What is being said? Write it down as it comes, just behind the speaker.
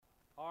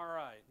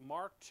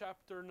Mark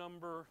chapter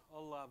number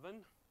 11,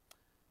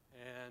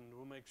 and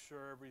we'll make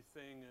sure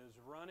everything is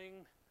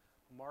running.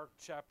 Mark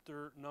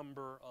chapter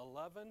number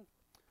 11,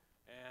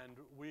 and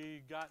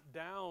we've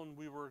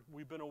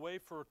been away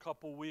for a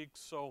couple weeks,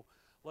 so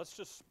let's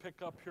just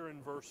pick up here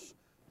in verse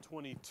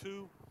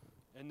 22,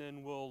 and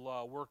then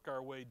we'll work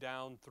our way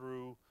down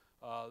through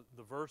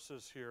the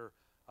verses here.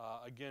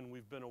 Again,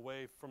 we've been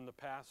away from the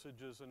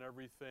passages and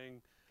everything,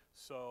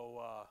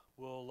 so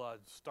we'll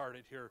start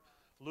it here.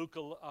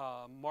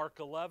 Mark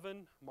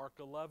 11,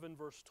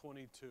 verse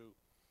 22.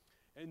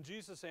 And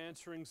Jesus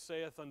answering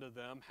saith unto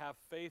them, Have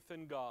faith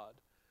in God.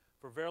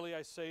 For verily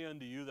I say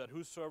unto you, that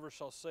whosoever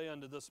shall say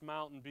unto this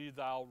mountain, Be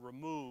thou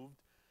removed,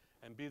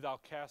 and be thou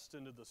cast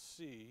into the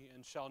sea,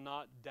 and shall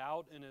not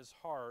doubt in his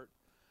heart,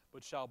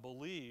 but shall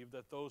believe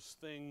that those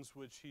things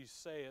which he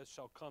saith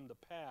shall come to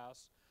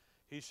pass,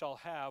 he shall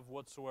have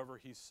whatsoever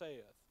he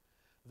saith.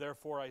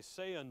 Therefore I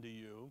say unto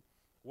you,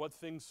 what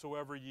things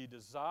soever ye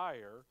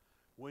desire,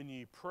 when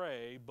ye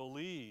pray,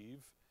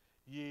 believe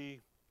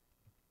ye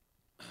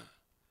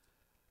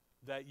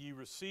that ye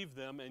receive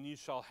them, and ye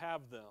shall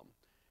have them.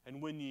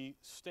 And when ye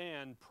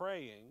stand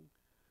praying,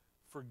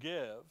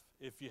 forgive,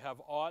 if ye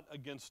have aught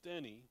against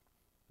any,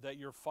 that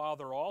your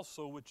Father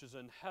also which is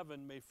in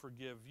heaven may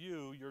forgive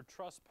you your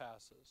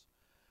trespasses.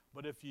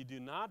 But if ye do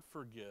not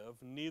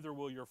forgive, neither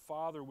will your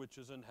Father which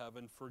is in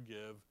heaven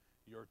forgive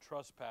your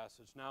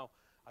trespasses. Now,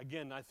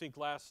 again, I think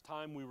last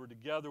time we were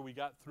together, we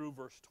got through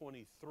verse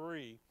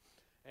 23.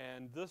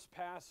 And this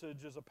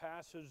passage is a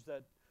passage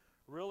that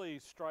really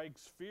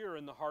strikes fear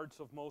in the hearts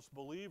of most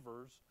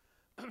believers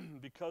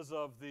because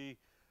of the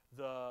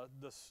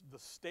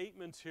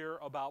statements here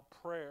about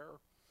prayer.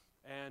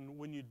 And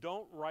when you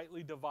don't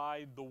rightly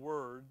divide the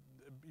word,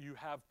 you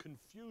have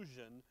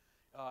confusion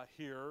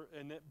here,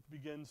 and it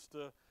begins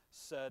to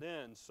set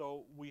in.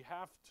 So we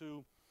have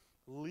to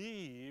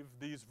leave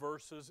these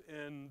verses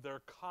in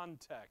their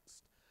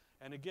context.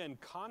 And again,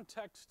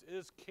 context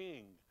is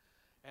king.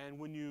 And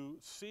when you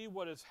see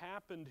what has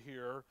happened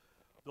here,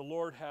 the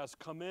Lord has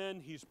come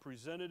in, He's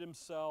presented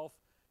Himself,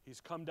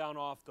 He's come down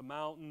off the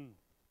mountain,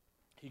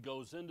 He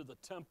goes into the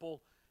temple,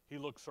 He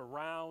looks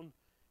around,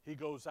 He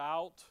goes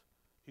out,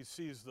 He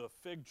sees the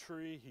fig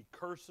tree, He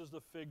curses the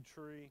fig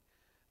tree.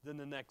 Then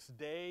the next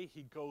day,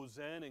 He goes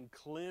in and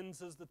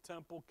cleanses the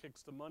temple,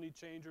 kicks the money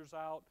changers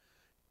out,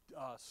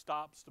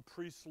 stops the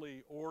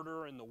priestly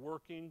order and the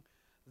working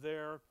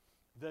there.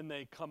 Then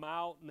they come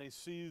out and they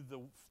see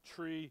the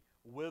tree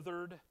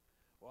withered,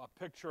 a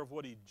picture of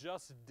what He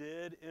just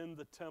did in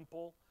the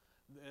temple.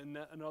 In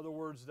other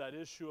words, that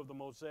issue of the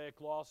Mosaic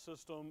law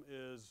system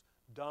is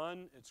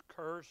done, it's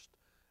cursed.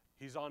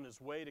 He's on His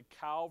way to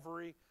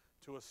Calvary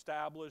to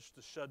establish,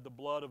 to shed the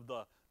blood of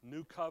the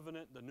new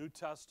covenant, the New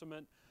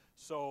Testament.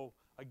 So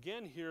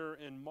again here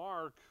in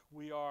Mark,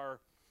 we are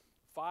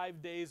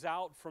 5 days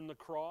out from the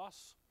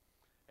cross.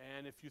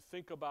 And if you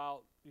think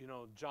about,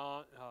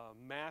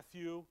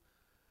 Matthew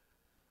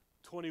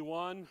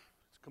 21,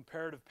 it's a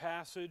comparative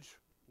passage.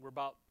 We're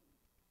about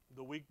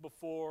the week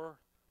before.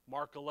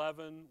 Mark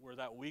 11, we're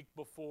that week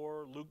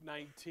before. Luke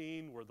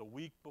 19, we're the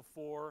week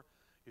before.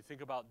 You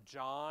think about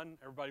John.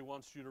 Everybody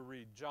wants you to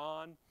read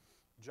John.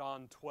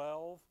 John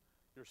 12,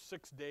 you're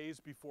 6 days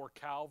before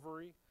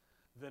Calvary.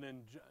 Then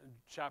in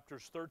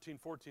chapters 13,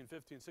 14,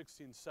 15,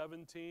 16,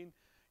 17,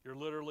 you're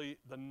literally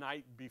the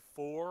night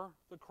before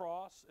the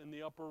cross in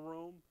the upper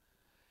room.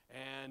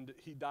 And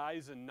He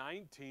dies in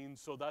 19,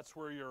 so that's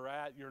where you're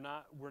at.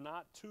 We're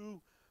not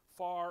too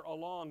far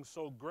along.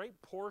 So great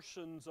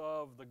portions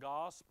of the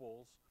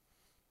Gospels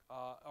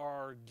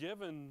are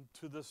given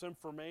to this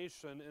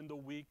information in the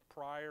week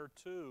prior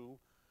to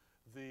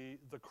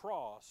the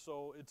cross.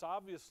 So it's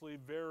obviously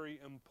very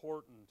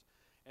important.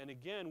 And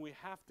again, we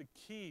have to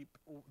keep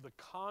the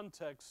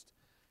context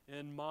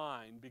in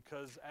mind,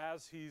 because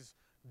as He's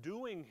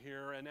doing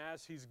here and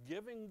as He's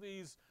giving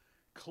these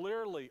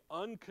clearly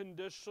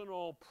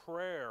unconditional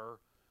prayer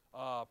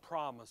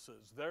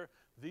promises,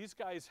 these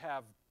guys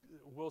have,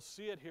 we'll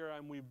see it here,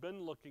 and we've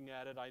been looking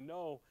at it, I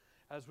know,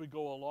 as we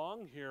go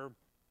along here.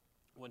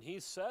 When He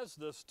says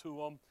this to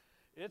them,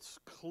 it's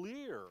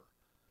clear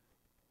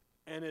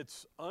and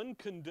it's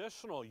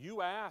unconditional.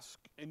 You ask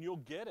and you'll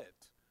get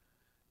it.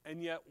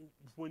 And yet,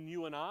 when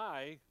you and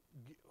I,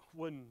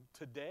 when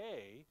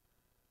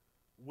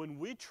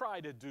we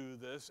try to do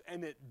this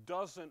and it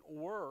doesn't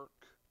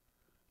work,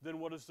 then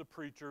what does the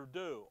preacher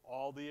do?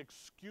 All the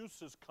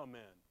excuses come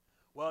in.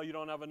 Well, you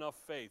don't have enough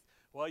faith.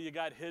 Well, you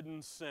got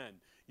hidden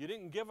sin. You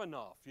didn't give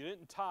enough. You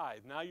didn't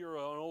tithe. Now you're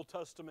an Old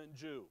Testament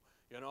Jew.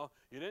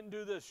 You didn't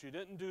do this. You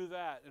didn't do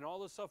that, and all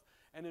this stuff.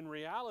 And in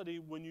reality,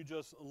 when you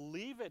just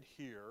leave it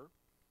here,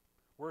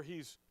 where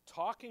He's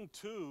talking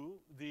to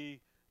the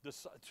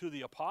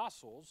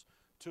apostles,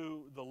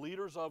 to the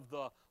leaders of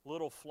the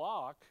little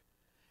flock,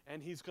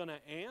 and He's going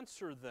to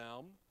answer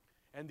them.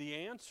 And the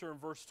answer in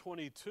verse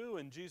 22,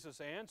 and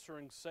Jesus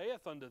answering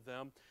saith unto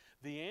them,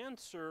 the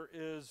answer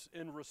is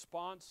in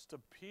response to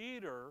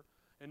Peter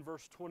in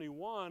verse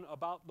 21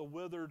 about the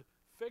withered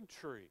fig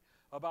tree.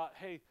 About,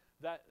 hey,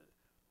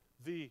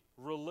 the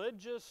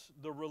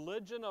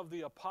religion of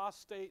the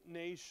apostate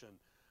nation.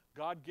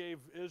 God gave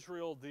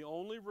Israel the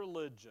only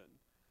religion,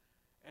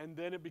 and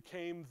then it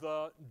became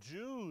the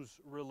Jews'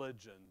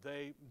 religion.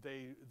 They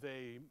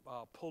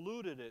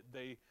polluted it.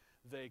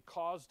 They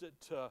caused it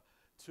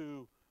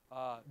to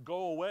go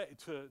away,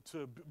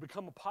 to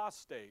become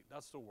apostate.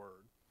 That's the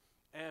word.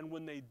 And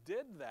when they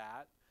did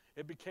that,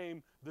 it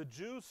became the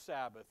Jews'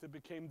 Sabbath. It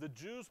became the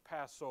Jews'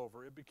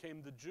 Passover. It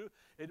became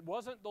it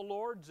wasn't the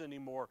Lord's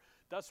anymore.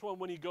 That's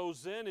when he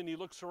goes in and he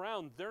looks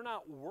around, they're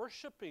not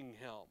worshiping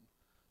him.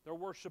 They're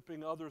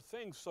worshiping other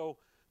things. So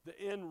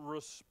in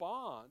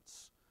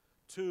response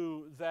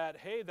to that,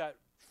 hey, that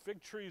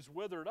fig tree's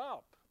withered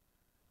up,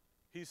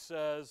 he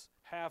says,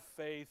 have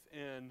faith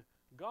in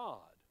God.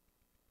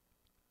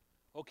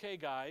 Okay,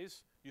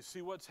 guys, you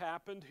see what's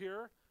happened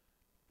here?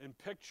 In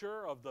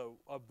picture of the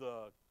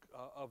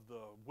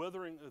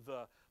withering,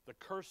 the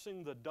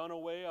cursing, the done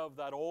away of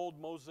that old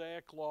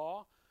Mosaic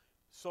law.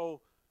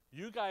 So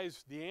you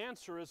guys, the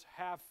answer is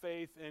have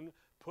faith in,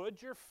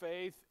 put your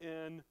faith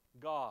in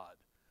God.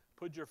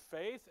 Put your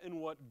faith in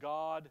what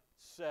God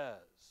says.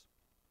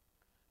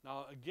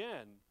 Now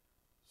again,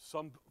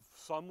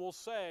 some will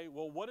say,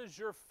 well, what is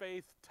your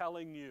faith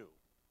telling you?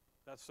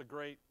 That's a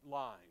great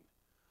line.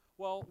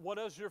 Well, what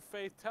does your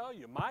faith tell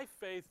you? My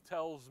faith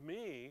tells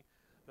me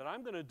that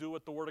I'm going to do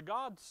what the Word of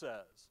God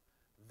says.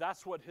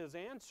 That's what his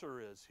answer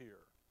is here.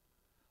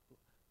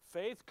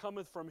 Faith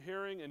cometh from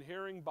hearing, and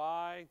hearing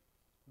by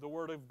the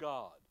Word of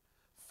God.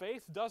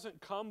 Faith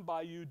doesn't come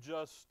by you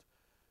just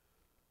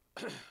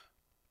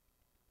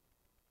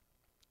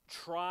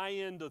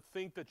trying to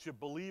think that you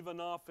believe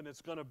enough and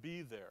it's going to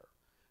be there.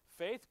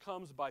 Faith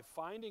comes by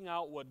finding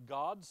out what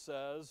God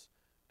says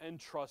and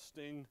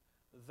trusting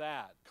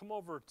that. Come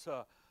over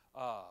to,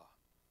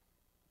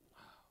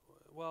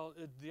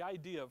 the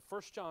idea of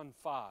 1 John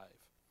 5.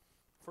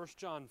 1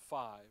 John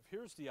 5.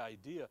 Here's the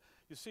idea.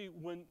 You see,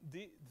 when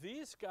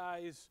these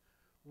guys,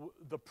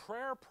 the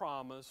prayer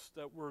promise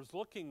that we're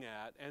looking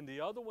at and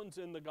the other ones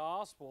in the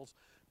Gospels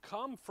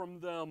come from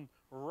them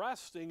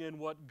resting in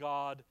what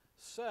God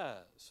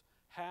says.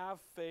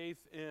 Have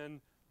faith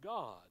in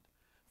God.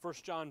 1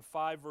 John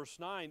 5, verse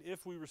 9,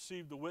 if we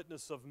receive the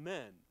witness of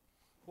men.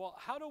 Well,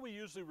 how do we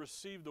usually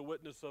receive the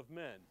witness of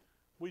men?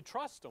 We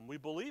trust them. We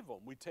believe them.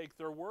 We take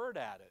their word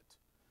at it.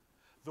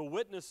 The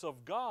witness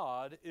of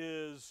God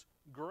is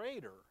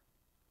greater.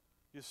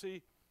 You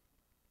see,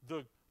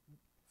 the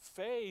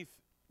faith,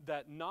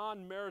 that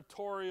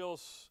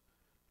non-meritorious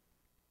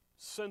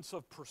sense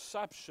of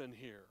perception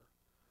here,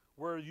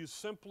 where you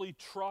simply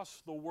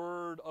trust the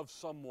word of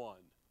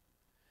someone.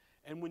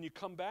 And when you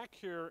come back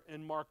here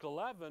in Mark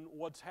 11,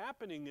 what's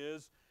happening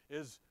is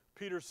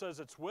Peter says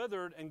it's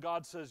withered, and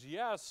God says,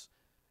 yes,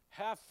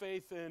 have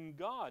faith in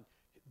God.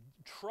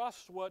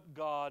 Trust what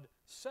God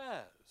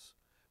says.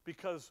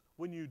 Because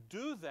when you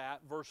do that,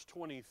 verse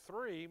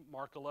 23,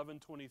 Mark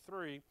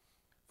 11:23,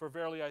 for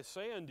verily I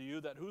say unto you,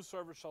 that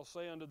whosoever shall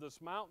say unto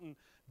this mountain,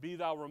 be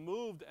thou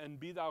removed, and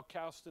be thou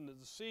cast into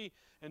the sea,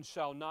 and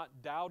shall not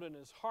doubt in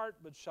his heart,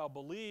 but shall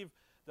believe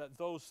that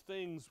those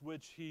things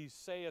which he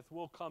saith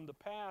will come to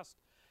pass,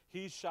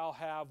 he shall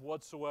have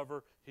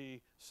whatsoever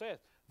he saith.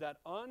 That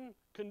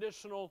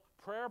unconditional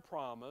prayer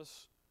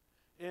promise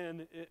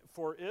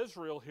for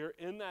Israel here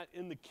in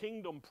the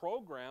kingdom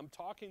program,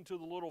 talking to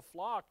the little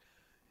flock,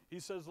 he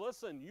says,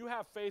 listen, you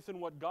have faith in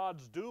what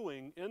God's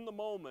doing in the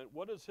moment.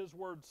 What does his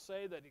word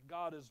say that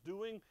God is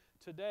doing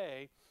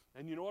today?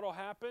 And you know what will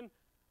happen?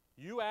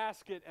 You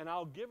ask it and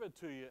I'll give it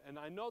to you. And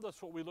I know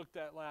that's what we looked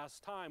at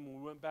last time when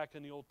we went back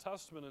in the Old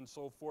Testament and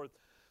so forth.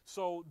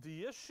 So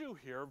the issue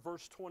here,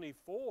 verse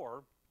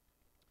 24,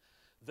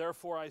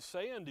 therefore I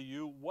say unto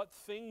you, what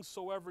things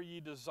soever ye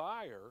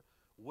desire,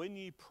 when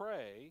ye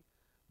pray,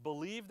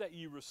 believe that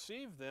ye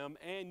receive them,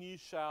 and ye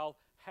shall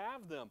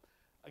have them.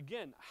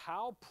 Again,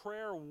 how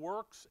prayer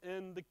works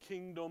in the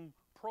kingdom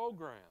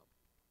program.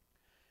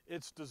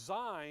 It's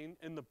designed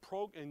in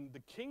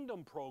the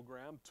kingdom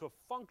program to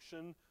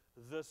function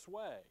this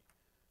way.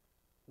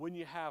 When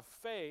you have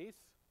faith,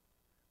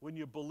 when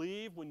you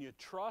believe, when you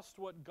trust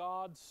what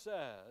God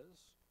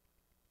says,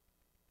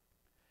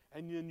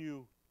 and then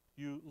you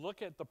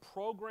look at the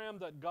program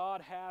that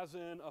God has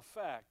in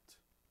effect,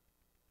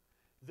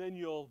 then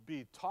you'll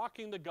be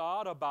talking to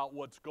God about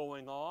what's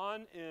going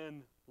on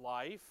in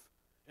life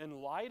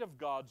in light of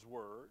God's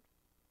Word.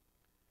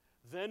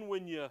 Then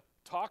when you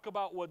talk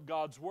about what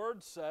God's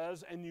Word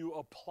says and you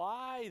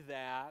apply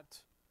that,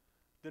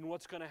 then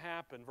what's going to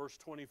happen? Verse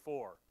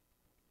 24.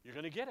 You're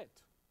going to get it.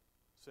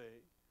 See?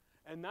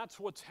 And that's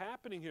what's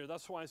happening here.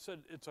 That's why I said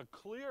it's a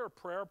clear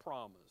prayer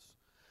promise.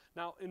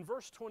 Now, in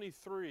verse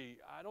 23,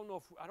 I don't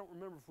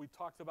remember if we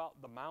talked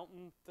about the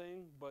mountain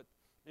thing, but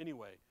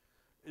anyway,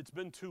 it's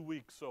been 2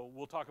 weeks, so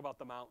we'll talk about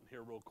the mountain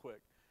here real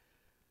quick.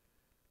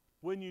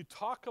 When you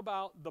talk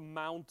about the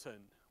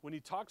mountain, when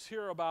he talks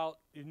here about,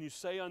 and you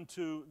say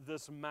unto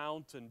this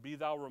mountain, be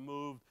thou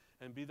removed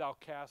and be thou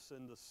cast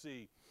in the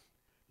sea,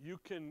 you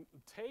can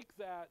take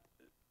that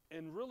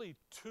in really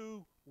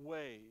two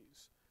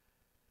ways.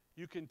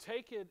 You can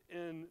take it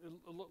in,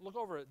 look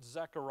over at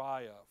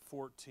Zechariah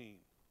 14.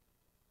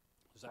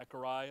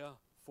 Zechariah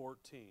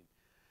 14.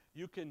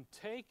 You can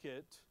take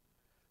it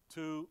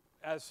to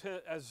as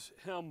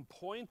him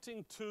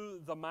pointing to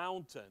the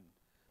mountain,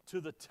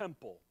 to the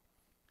temple,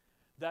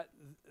 that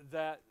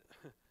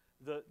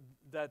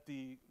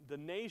the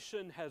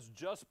nation has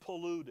just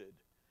polluted,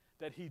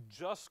 that he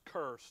just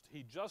cursed,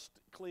 he just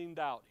cleaned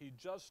out, he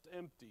just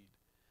emptied.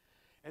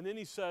 And then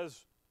he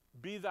says,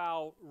 be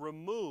thou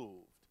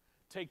removed.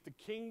 Take the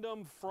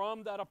kingdom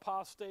from that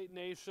apostate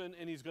nation,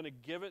 and he's going to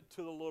give it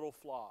to the little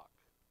flock.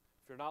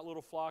 If you're not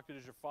little flock, it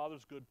is your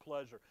Father's good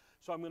pleasure.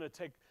 So I'm going to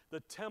take the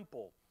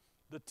temple.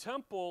 The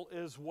temple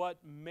is what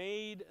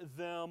made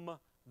them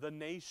the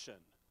nation,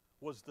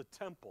 was the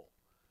temple.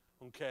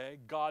 Okay?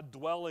 God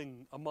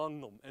dwelling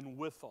among them and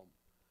with them.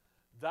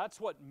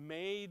 That's what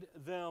made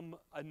them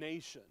a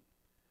nation.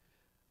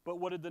 But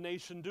what did the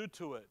nation do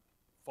to it?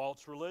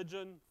 False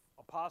religion,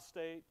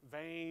 apostate,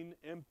 vain,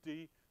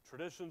 empty,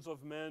 traditions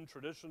of men,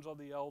 traditions of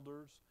the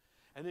elders.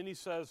 And then he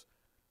says,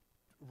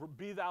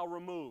 be thou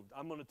removed.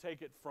 I'm going to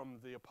take it from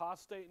the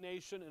apostate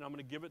nation and I'm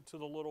going to give it to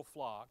the little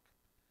flock.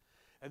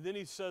 And then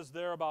he says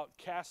there about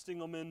casting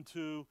them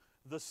into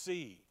the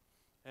sea.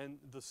 And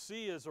the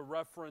sea is a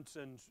reference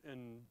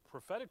in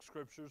prophetic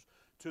scriptures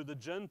to the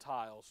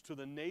Gentiles, to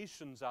the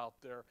nations out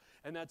there.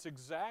 And that's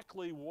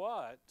exactly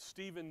what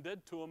Stephen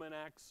did to them in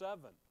Acts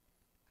 7.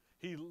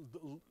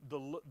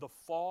 The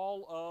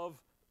fall of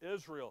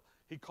Israel,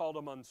 he called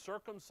them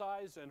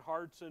uncircumcised in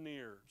hearts and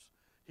ears.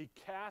 He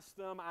cast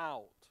them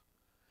out.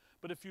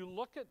 But if you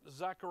look at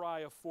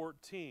Zechariah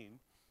 14,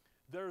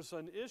 there's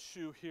an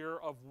issue here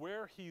of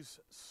where he's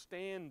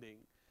standing.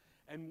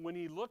 And when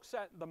he looks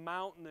at the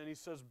mountain and he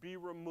says, be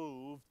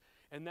removed,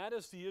 and that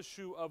is the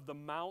issue of the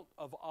Mount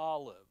of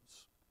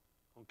Olives,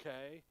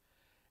 okay?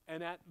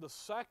 And at the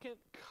second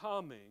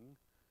coming,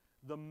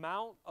 the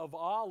Mount of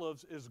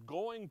Olives is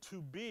going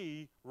to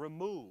be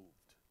removed.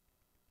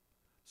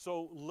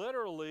 So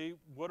literally,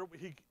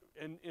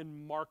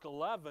 in Mark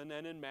 11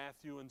 and in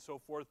Matthew and so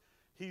forth,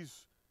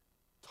 he's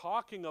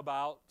talking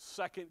about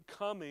second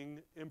coming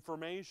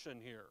information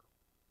here,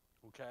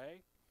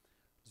 okay?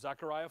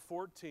 Zechariah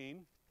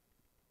 14,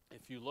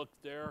 if you look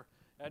there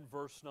at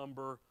verse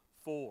number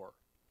 4.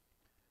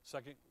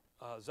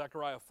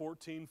 Zechariah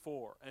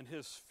 14:4. And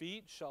his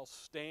feet shall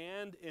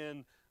stand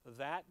in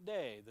that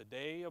day, the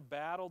day of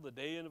battle, the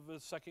day of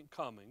his second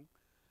coming,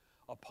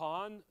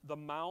 upon the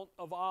Mount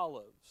of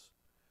Olives,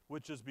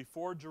 which is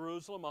before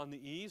Jerusalem on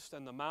the east,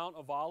 and the Mount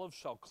of Olives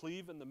shall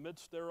cleave in the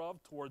midst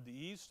thereof toward the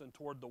east and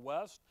toward the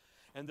west,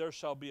 and there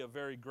shall be a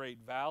very great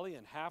valley,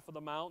 and half of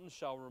the mountain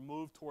shall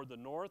remove toward the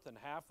north, and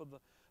half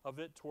of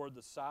it toward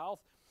the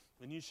south.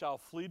 And ye shall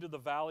flee to the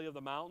valley of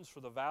the mountains, for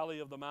the valley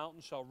of the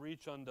mountains shall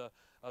reach unto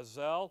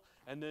Azel.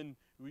 And then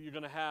you're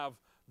going to have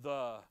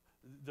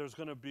there's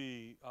going to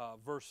be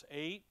verse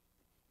 8.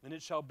 And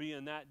it shall be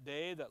in that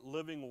day that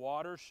living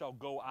waters shall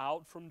go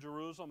out from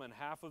Jerusalem, and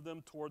half of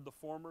them toward the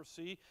former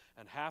sea,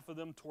 and half of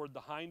them toward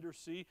the hinder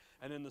sea.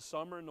 And in the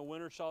summer and the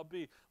winter shall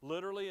be.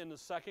 Literally in the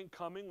second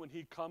coming, when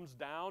he comes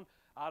down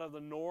out of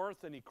the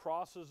north and he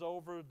crosses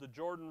over the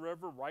Jordan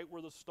River, right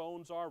where the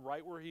stones are,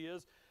 right where he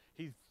is,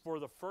 for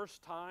the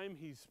first time,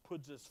 he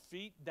puts his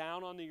feet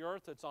down on the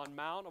earth. It's on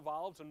Mount of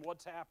Olives, and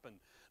what's happened?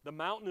 The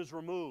mountain is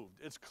removed.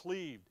 It's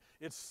cleaved.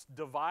 It's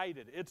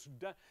divided.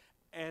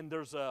 And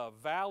there's a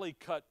valley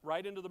cut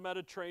right into the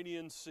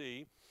Mediterranean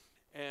Sea,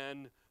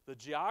 and the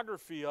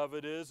geography of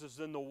it is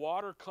then the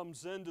water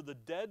comes into the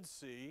Dead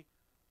Sea,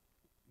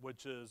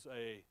 which is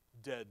a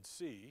dead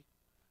sea,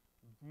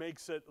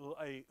 makes it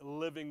a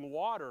living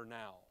water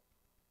now.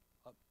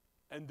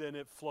 And then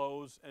it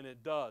flows, and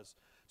it does.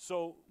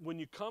 So when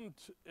you come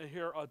to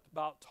here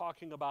about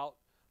talking about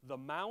the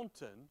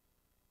mountain,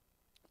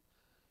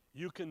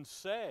 you can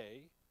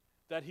say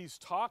that he's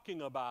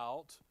talking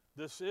about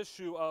this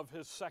issue of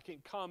his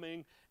second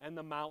coming and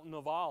the Mount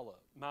of Olives.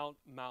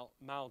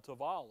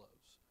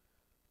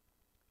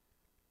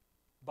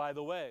 By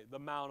the way, the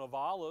Mount of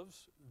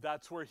Olives,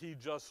 that's where he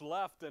just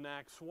left in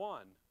Acts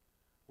 1,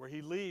 where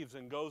he leaves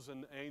and goes,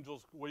 and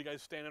angels, what are you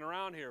guys standing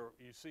around here?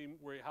 You see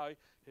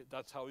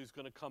that's how he's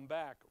going to come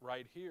back,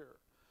 right here.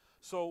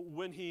 So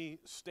when he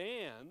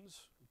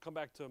stands, come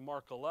back to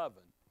Mark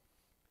 11,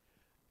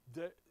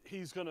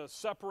 he's going to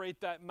separate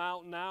that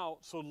mountain out.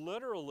 So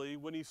literally,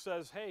 when he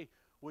says, hey,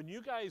 when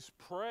you guys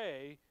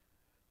pray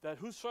that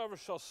whosoever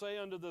shall say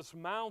unto this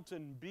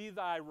mountain, be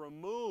thy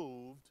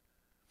removed,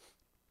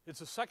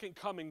 it's a second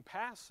coming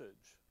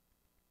passage.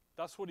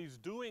 That's what he's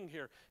doing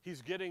here.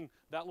 He's getting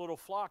that little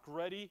flock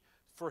ready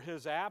for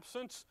his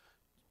absence,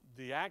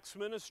 the Acts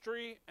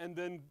ministry, and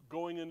then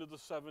going into the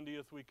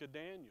 70th week of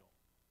Daniel.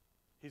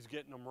 He's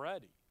getting them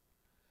ready.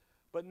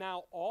 But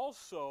now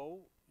also,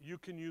 you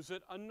can use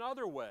it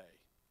another way,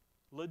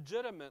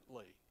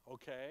 legitimately,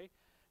 okay?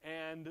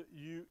 And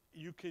you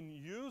can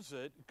use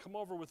it, come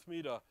over with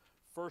me to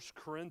 1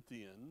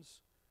 Corinthians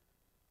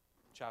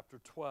chapter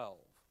 12.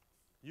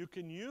 You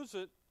can use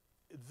it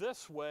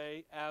this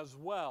way as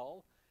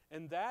well,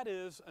 and that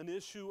is an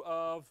issue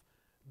of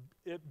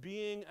it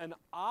being an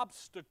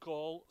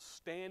obstacle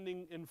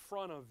standing in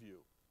front of you.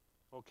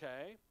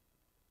 Okay?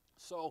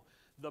 So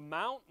the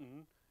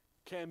mountain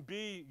can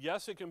be,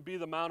 yes, it can be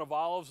the Mount of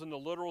Olives in the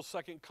literal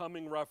second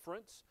coming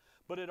reference,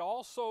 but it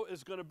also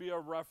is going to be a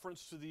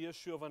reference to the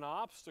issue of an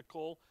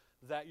obstacle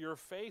that you're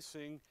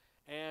facing,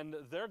 and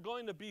they're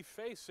going to be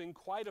facing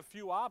quite a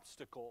few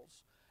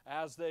obstacles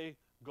as they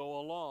go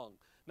along.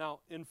 Now,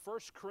 in 1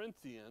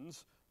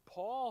 Corinthians,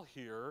 Paul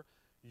here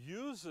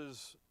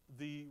uses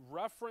the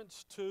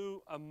reference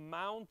to a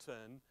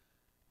mountain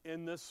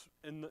in this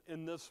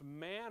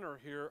manner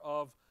here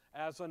of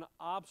as an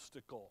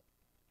obstacle,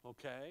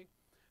 okay?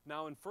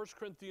 Now in 1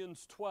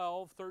 Corinthians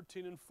 12,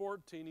 13, and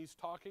 14, he's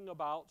talking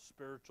about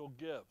spiritual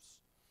gifts.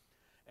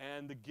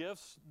 And the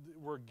gifts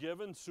were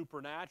given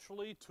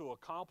supernaturally to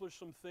accomplish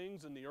some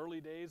things in the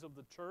early days of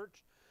the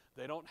church.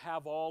 They don't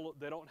have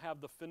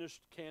the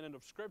finished canon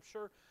of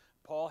Scripture.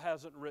 Paul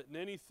hasn't written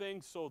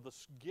anything, so the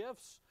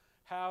gifts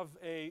have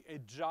a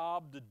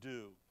job to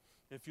do.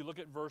 If you look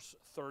at verse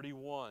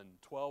 31,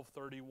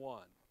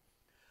 12:31.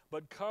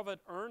 But covet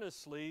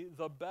earnestly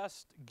the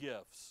best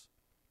gifts.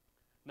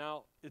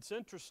 Now, it's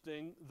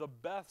interesting, the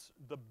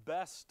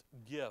best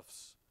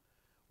gifts.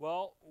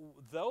 Well,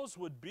 those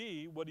would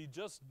be what he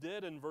just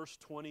did in verse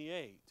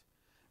 28.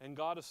 And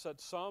God has set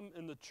some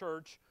in the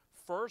church,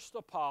 first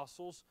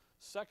apostles,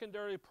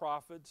 secondary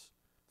prophets,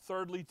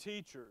 thirdly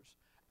teachers.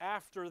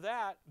 After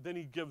that, then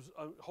he gives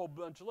a whole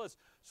bunch of lists.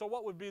 So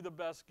what would be the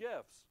best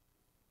gifts?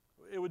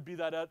 It would be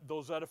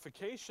those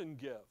edification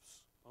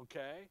gifts,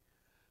 okay?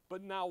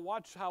 But now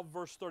watch how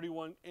verse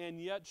 31,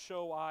 and yet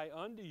show I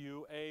unto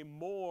you a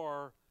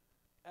more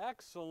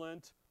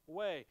excellent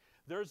way.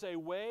 There's a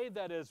way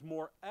that is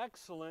more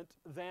excellent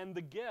than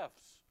the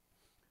gifts.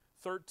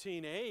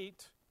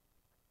 13:8,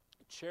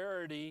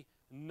 charity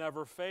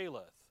never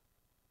faileth.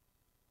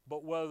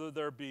 But whether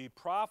there be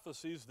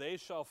prophecies, they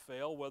shall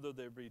fail. Whether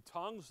there be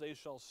tongues, they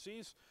shall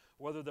cease.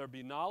 Whether there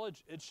be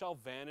knowledge, it shall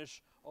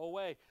vanish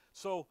away.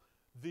 So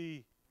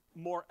the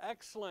more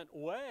excellent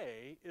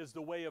way is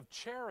the way of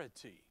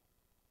charity.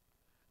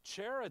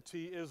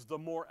 Charity is the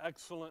more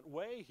excellent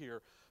way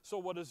here. So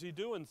what does he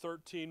do in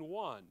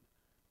 13:1?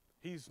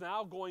 He's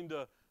now going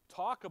to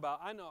talk about,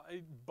 I know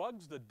it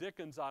bugs the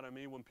dickens out of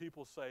me when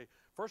people say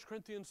 1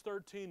 Corinthians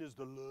 13 is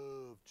the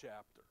love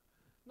chapter.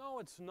 No,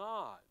 it's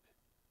not.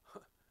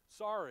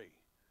 Sorry.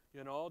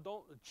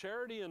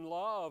 Charity and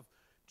love,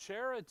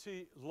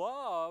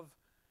 love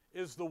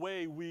is the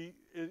way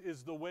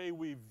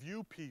we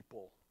view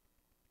people.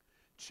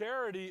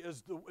 Charity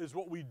is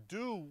what we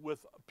do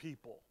with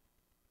people.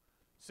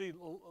 See,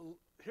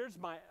 here's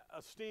my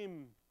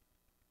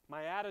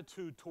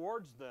attitude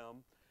towards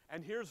them,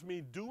 and here's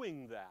me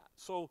doing that.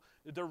 So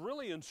they're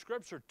really in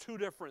Scripture two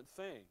different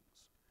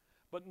things.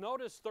 But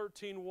notice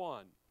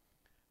 13:1.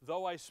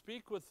 Though I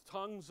speak with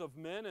tongues of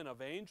men and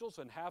of angels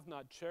and have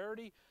not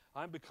charity,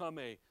 I'm become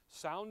a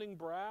sounding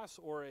brass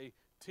or a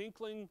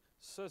tinkling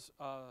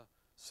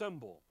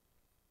cymbal.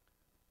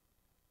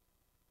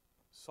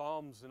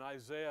 Psalms and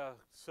Isaiah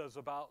says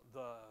about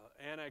the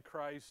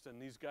Antichrist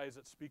and these guys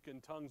that speak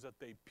in tongues that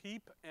they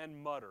peep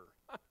and mutter.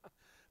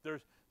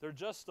 They're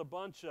just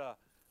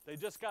they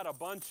just got a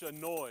bunch of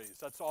noise.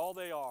 That's all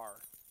they are.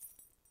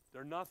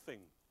 They're nothing.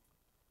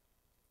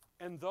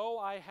 And though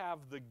I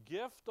have the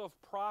gift of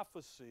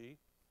prophecy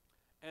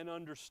and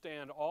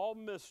understand all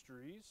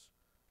mysteries,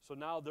 so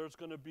now there's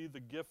going to be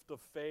the gift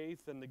of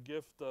faith and the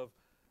gift of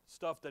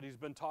stuff that he's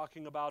been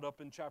talking about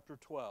up in chapter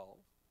 12,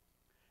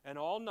 and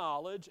all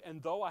knowledge,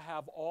 and though I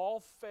have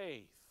all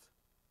faith,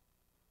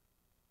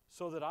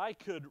 so that I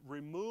could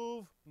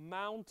remove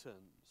mountains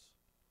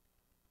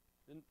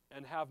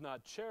and have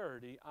not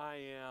charity, I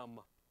am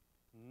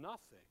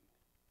nothing.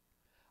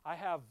 I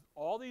have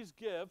all these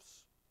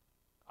gifts.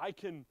 I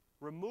can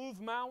remove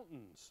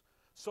mountains.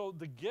 So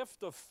the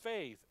gift of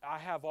faith, I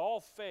have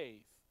all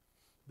faith.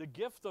 The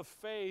gift of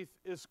faith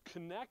is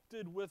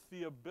connected with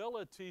the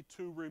ability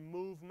to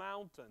remove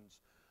mountains.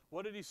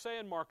 What did he say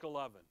in Mark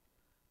 11?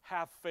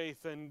 Have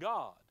faith in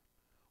God.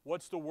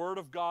 What's the Word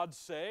of God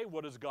say?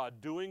 What is God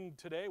doing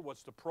today?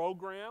 What's the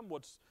program?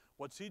 What's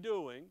he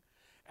doing?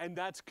 And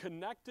that's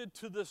connected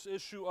to this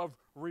issue of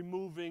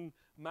removing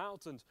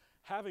mountains.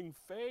 Having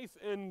faith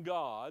in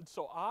God,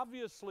 so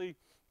obviously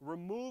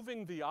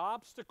removing the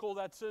obstacle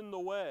that's in the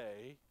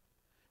way,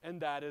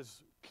 and that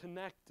is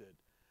connected.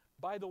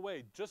 By the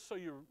way, just so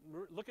you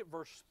look at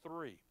verse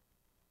 3.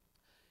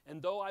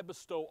 And though I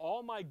bestow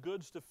all my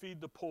goods to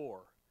feed the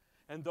poor,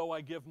 and though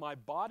I give my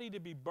body to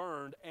be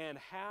burned and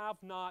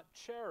have not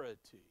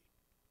charity.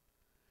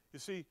 You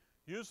see,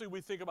 usually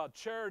we think about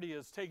charity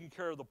as taking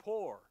care of the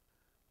poor.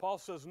 Paul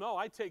says, no,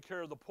 I take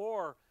care of the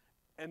poor,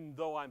 and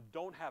though I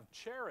don't have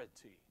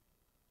charity,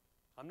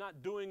 I'm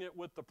not doing it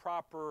with the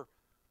proper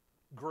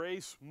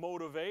grace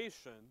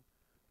motivation,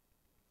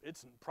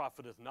 it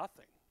profiteth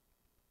nothing.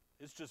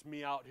 It's just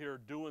me out here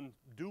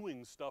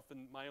doing stuff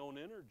in my own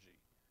energy.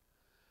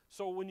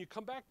 So when you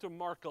come back to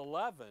Mark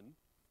 11,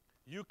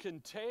 you can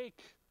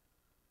take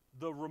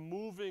the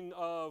removing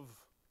of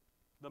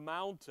the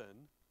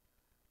mountain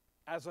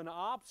as an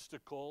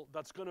obstacle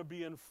that's going to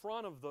be in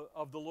front of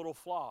the little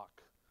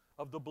flock,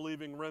 of the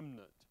believing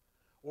remnant.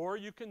 Or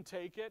you can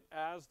take it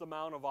as the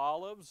Mount of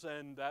Olives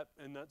and that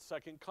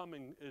second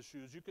coming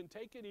issues. You can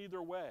take it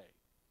either way,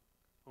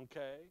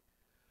 okay?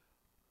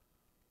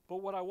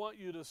 But what I want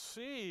you to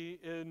see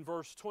in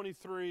verse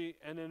 23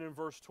 and then in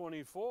verse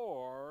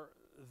 24,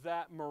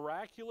 that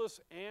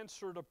miraculous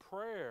answer to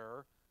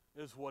prayer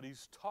is what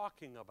he's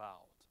talking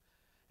about.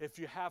 If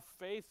you have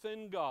faith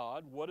in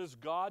God, what is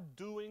God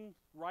doing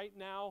right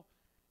now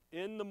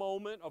in the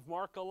moment of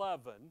Mark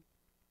 11,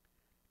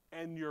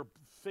 and you're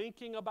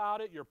thinking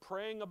about it, you're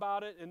praying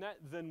about it, and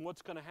then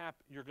what's going to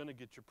happen? You're going to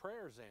get your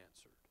prayers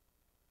answered.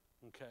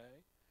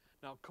 Okay?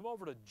 Now come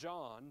over to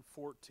John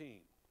 14.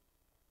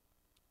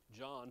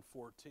 John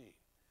 14.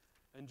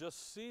 And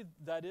just see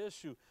that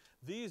issue.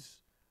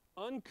 These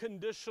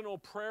unconditional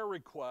prayer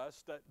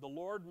requests that the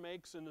Lord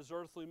makes in his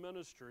earthly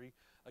ministry,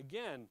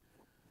 again,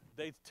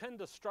 they tend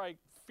to strike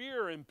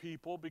fear in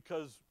people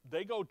because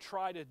they go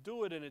try to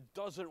do it and it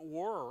doesn't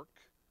work.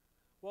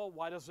 Well,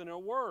 why doesn't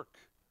it work?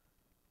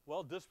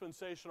 Well,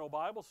 dispensational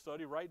Bible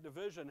study, right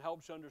division,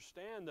 helps you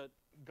understand that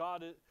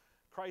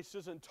Christ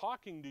isn't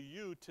talking to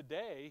you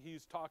today.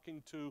 He's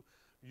talking to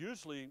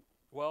usually,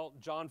 well,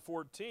 John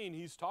 14,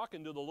 he's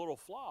talking to the little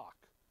flock.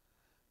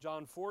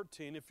 John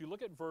 14, if you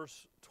look at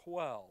verse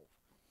 12,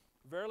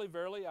 verily,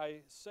 verily, I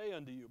say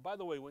unto you. By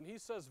the way, when he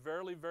says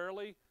verily,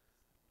 verily,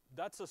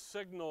 that's a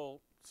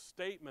signal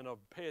statement of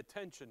pay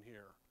attention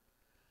here.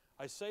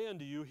 I say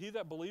unto you, he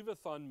that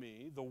believeth on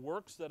me, the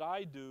works that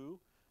I do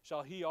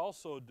shall he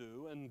also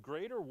do, and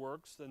greater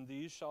works than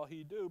these shall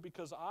he do,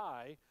 because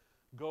I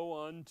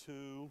go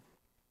unto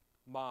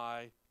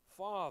my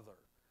Father.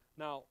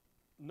 Now,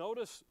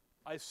 notice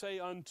I say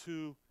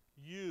unto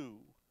you.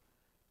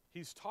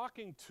 He's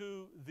talking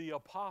to the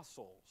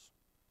apostles.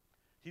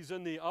 He's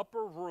in the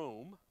upper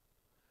room.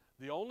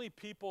 The only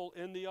people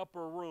in the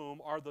upper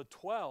room are the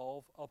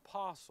 12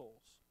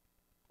 apostles.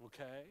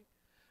 Okay?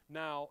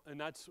 Now, and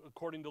that's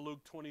according to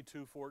Luke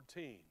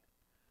 22:14.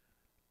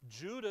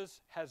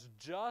 Judas has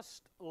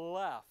just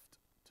left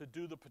to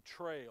do the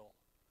betrayal.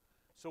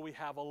 So we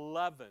have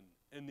 11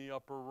 in the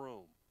upper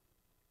room.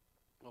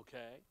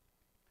 Okay?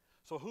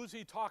 So who's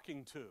he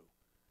talking to?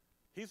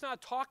 He's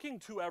not talking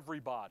to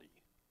everybody.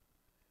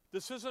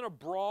 This isn't a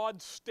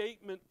broad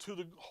statement to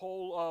the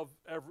whole of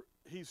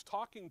he's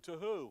talking to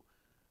who?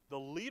 The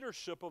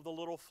leadership of the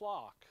little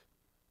flock.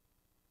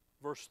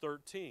 Verse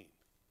 13.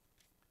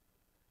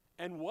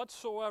 And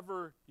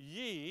whatsoever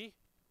ye,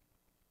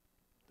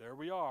 there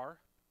we are,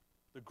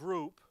 the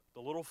group,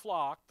 the little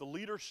flock, the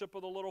leadership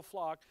of the little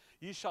flock,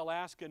 ye shall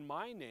ask in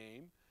my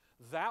name,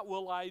 that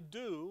will I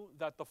do,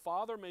 that the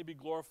Father may be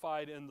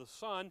glorified in the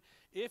Son.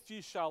 If ye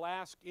shall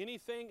ask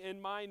anything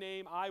in my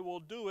name, I will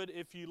do it.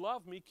 If ye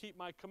love me, keep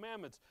my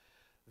commandments.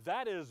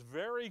 That is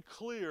very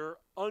clear,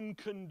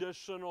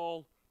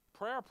 unconditional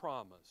prayer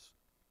promise.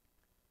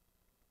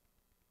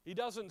 He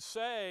doesn't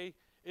say,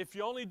 if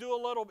you only do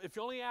a little, if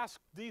you only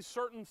ask these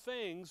certain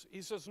things,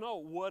 he says, no,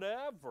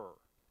 whatever.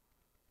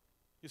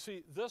 You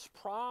see, this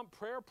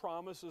prayer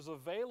promise is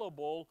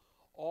available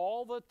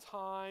all the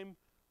time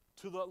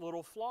to that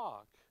little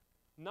flock,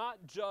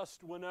 not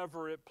just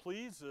whenever it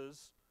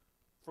pleases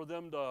for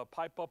them to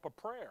pipe up a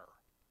prayer.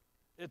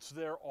 It's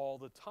there all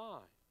the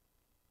time.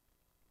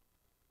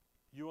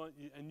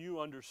 You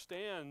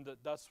understand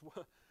that that's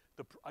what,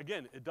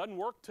 again, it doesn't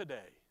work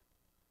today.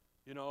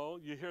 You know,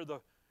 you hear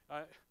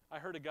I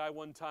heard a guy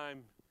one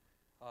time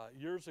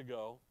years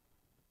ago,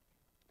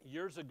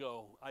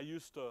 I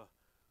used to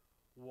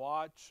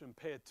watch and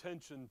pay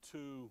attention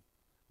to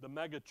the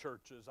mega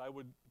churches. I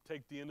would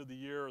take the end of the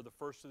year or the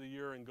first of the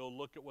year and go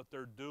look at what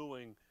they're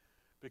doing,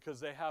 because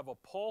they have a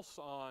pulse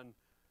on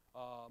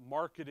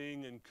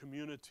marketing and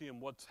community and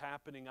what's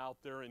happening out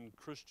there in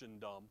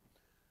Christendom.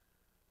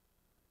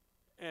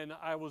 And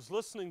I was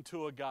listening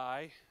to a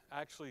guy,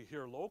 actually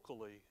here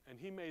locally, and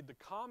he made the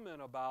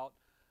comment about,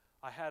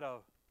 I had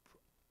a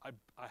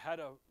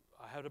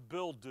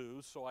bill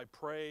due, so I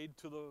prayed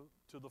to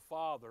the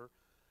Father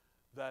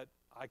that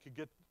I could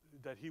get,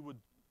 that he would,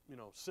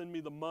 send me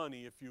the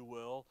money, if you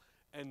will.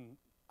 And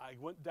I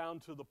went down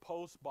to the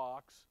post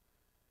box,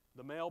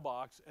 the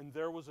mailbox, and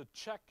there was a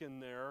check in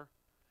there,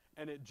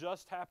 and it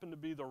just happened to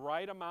be the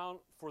right amount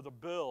for the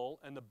bill,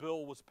 and the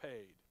bill was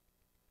paid.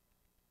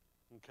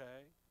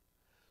 Okay?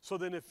 So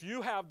then if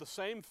you have the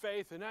same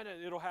faith, and then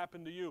it'll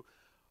happen to you.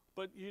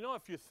 But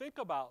if you think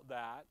about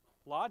that,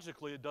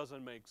 logically it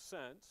doesn't make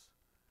sense,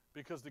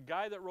 because the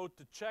guy that wrote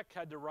the check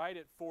had to write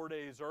it 4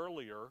 days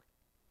earlier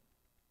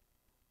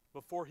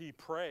before he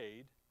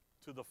prayed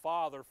to the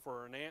Father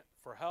for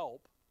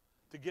help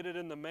to get it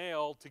in the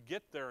mail to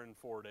get there in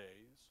 4 days.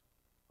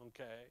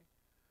 Okay?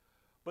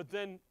 But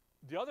then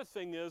the other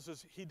thing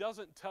is he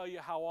doesn't tell you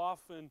how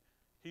often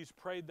he's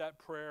prayed that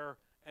prayer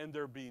and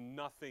there be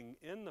nothing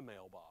in the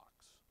mailbox.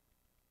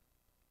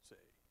 See?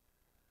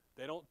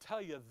 They don't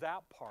tell you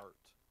that part.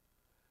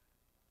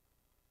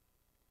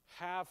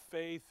 Have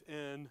faith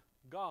in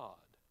God.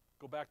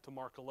 Go back to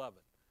Mark 11.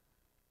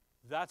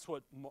 That's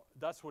what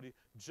he,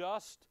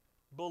 just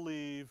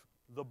believe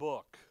the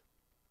book.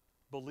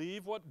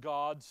 Believe what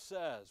God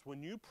says.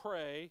 When you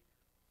pray,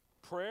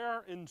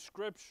 prayer in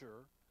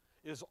Scripture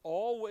is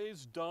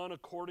always done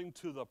according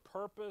to the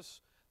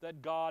purpose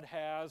that God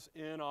has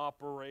in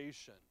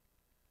operation.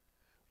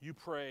 You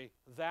pray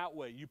that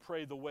way. You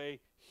pray the way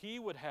He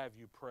would have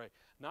you pray,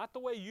 not the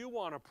way you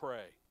want to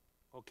pray,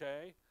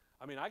 okay?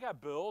 I mean, I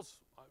got bills.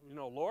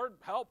 Lord,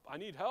 help. I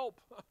need help,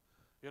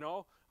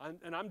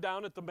 and I'm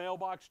down at the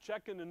mailbox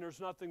checking and there's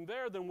nothing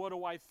there, then what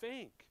do I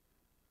think?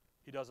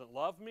 He doesn't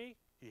love me.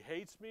 He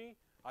hates me.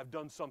 I've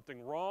done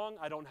something wrong.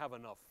 I don't have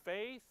enough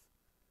faith.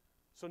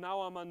 So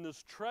now I'm on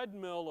this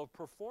treadmill of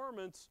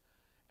performance,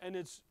 and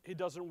it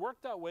doesn't work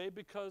that way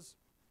because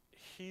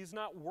He's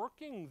not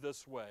working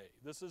this way.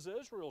 This is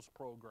Israel's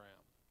program.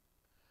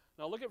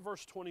 Now look at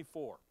verse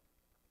 24.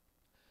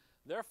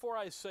 Therefore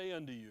I say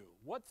unto you,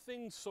 what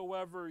things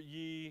soever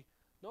ye,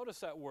 notice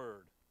that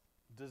word,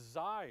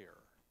 desire.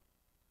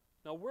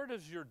 Now where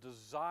does your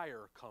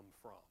desire come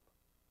from?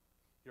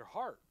 Your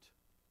heart.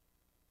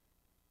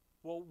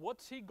 Well,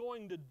 what's He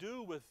going to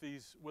do with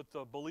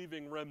the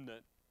believing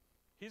remnant?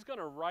 He's going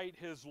to write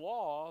His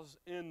laws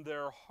in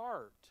their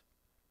heart.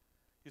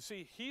 You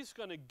see, He's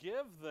going to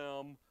give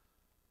them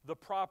the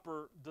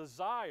proper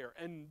desire,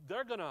 and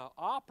they're going to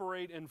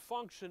operate and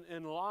function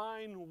in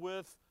line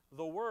with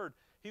the Word.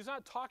 He's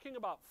not talking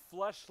about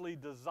fleshly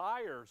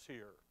desires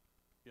here,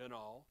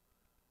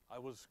 I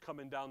was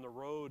coming down the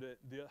road,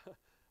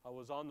 I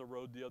was on the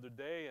road the other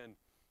day, and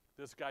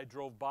this guy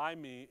drove by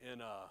me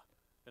in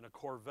a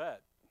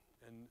Corvette,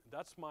 and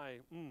that's my,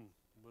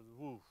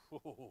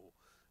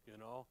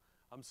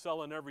 I'm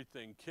selling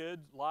everything,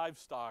 kids,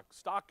 livestock,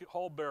 stock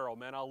whole barrel,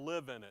 man, I'll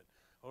live in it.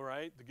 All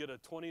right, to get a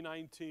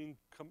 2019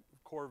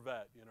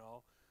 Corvette,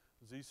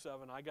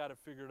 Z7, I got it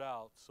figured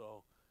out.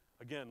 So,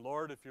 again,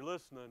 Lord, if you're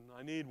listening,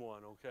 I need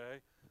one,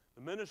 okay?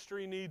 The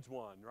ministry needs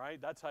one,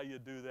 right? That's how you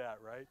do that,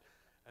 right?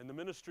 And the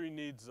ministry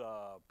needs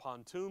a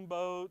pontoon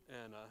boat,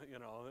 and,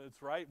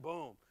 it's right,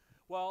 boom.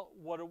 Well,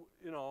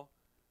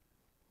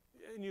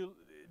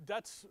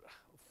 that's,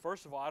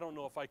 first of all, I don't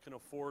know if I can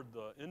afford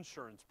the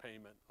insurance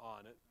payment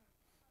on it.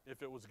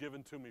 If it was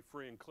given to me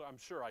free and clear, I'm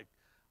sure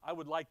I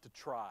would like to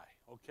try,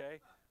 okay?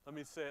 Let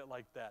me say it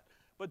like that.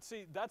 But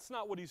see, that's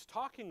not what he's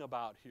talking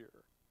about here.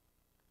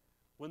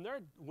 When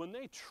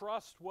they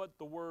trust what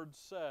the Word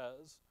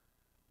says,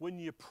 when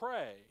you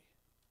pray,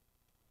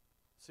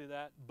 see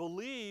that?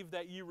 Believe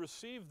that ye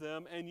receive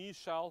them and ye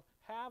shall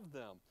have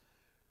them.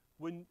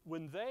 When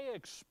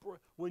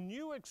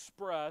you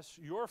express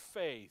your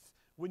faith,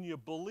 when you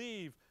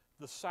believe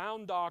the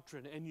sound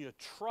doctrine and you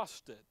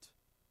trust it,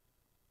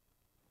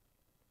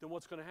 then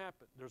what's going to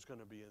happen? There's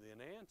going to be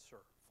an answer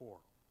for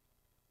them.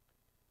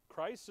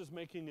 Christ is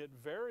making it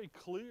very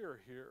clear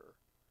here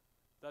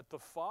that the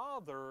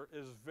Father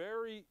is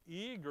very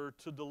eager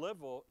to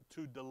deliver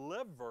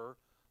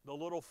the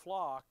little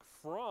flock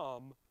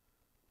from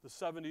the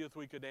 70th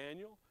week of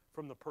Daniel,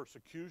 from the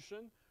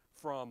persecution,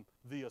 from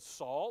the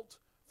assault,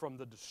 from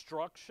the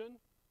destruction.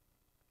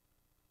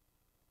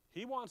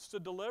 He wants to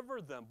deliver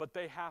them, but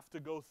they have to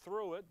go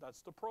through it.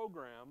 That's the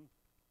program.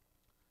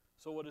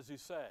 So what does he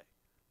say?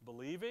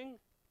 Believing,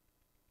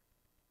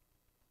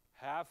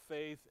 have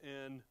faith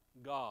in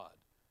God.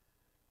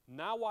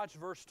 Now watch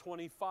verse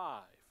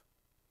 25,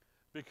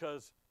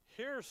 because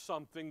here's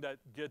something that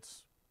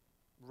gets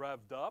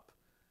revved up,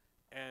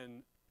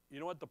 and you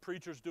know what the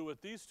preachers do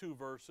with these two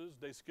verses?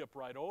 They skip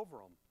right over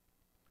them.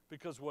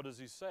 Because what does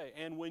he say?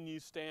 And when ye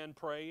stand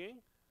praying,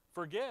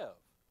 forgive,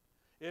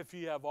 if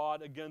ye have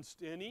aught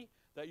against any,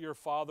 that your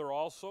Father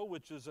also,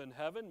 which is in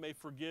heaven, may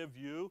forgive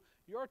you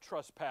your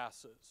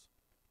trespasses.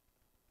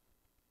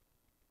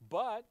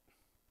 But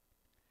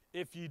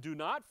if ye do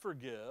not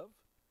forgive,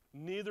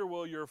 neither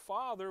will your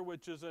Father,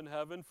 which is in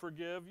heaven,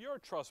 forgive your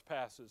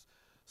trespasses.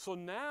 So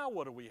now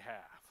what do we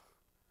have?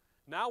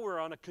 Now we're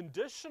on a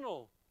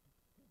conditional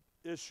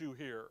issue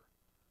here.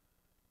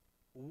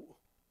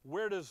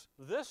 Where does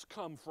this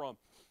come from?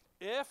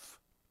 If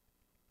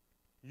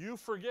you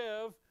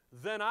forgive,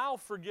 then I'll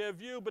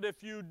forgive you, but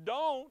if you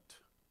don't,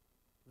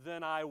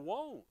 then I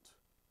won't.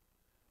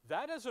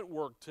 That doesn't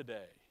work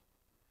today.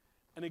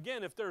 And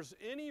again, if there's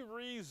any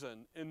reason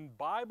in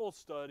Bible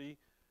study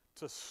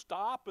to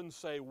stop and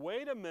say,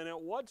 wait a minute,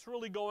 what's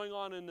really going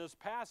on in this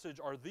passage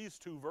are these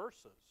two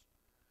verses.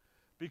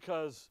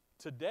 Because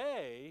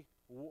today,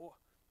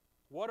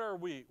 what are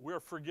we?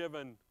 We're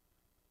forgiven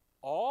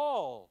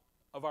all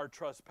of our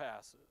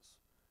trespasses,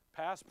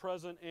 past,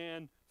 present,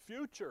 and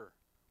future.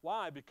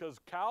 Why? Because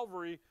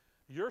Calvary,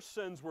 your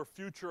sins were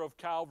future of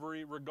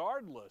Calvary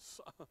regardless.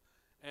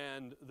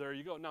 And there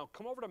you go. Now,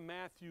 come over to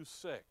Matthew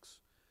 6.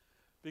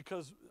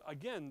 Because,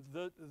 again,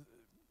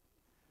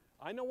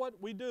 I know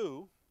what we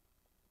do.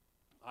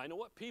 I know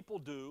what people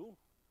do.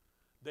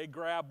 They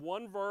grab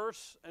one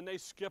verse and they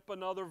skip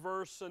another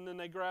verse and then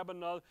they grab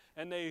another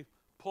and they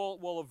pull,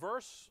 well, a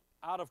verse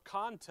out of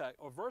context,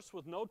 a verse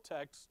with no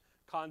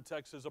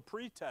context is a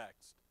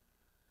pretext.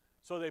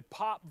 So they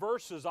pop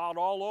verses out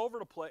all over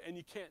the place, and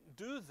you can't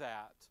do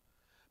that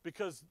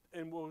because,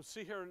 and we'll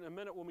see here in a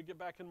minute when we get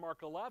back in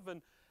Mark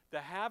 11, the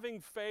having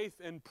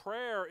faith and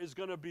prayer is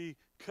going to be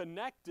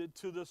connected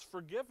to this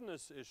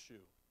forgiveness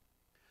issue.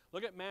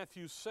 Look at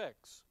Matthew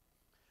 6,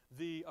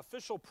 the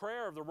official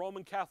prayer of the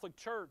Roman Catholic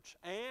Church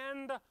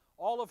and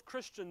all of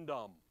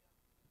Christendom.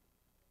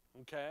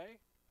 Okay?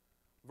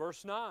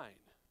 Verse 9.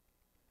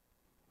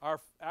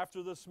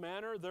 After this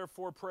manner,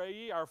 therefore pray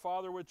ye, Our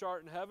Father which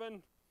art in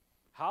heaven,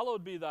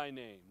 hallowed be thy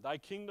name. Thy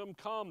kingdom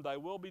come, thy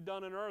will be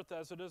done in earth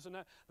as it is in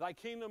heaven. Thy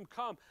kingdom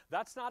come.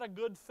 That's not a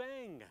good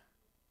thing.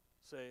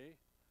 See?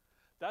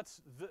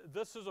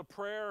 This is a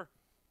prayer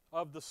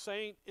of the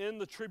saint in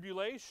the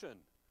tribulation.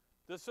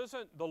 This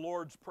isn't the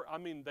Lord's Prayer. I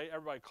mean,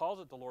 everybody calls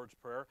it the Lord's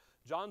Prayer.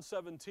 John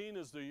 17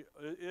 is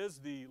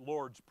the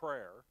Lord's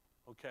Prayer,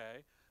 okay?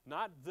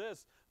 Not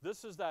this.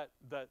 This is that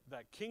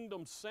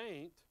kingdom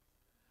saint.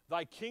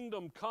 Thy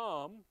kingdom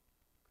come.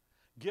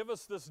 Give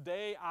us this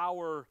day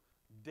our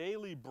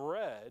daily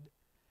bread.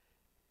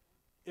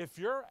 If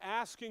you're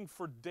asking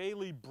for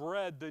daily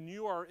bread, then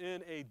you are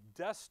in a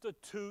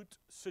destitute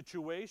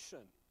situation.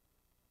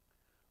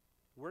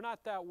 We're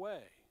not that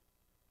way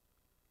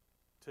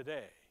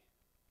today.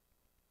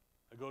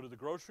 I go to the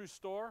grocery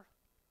store,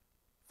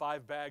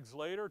 5 bags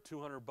later,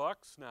 $200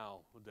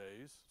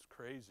 nowadays. It's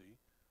crazy.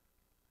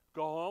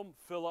 Go home,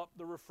 fill up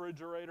the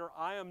refrigerator.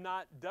 I am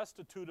not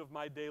destitute of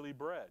my daily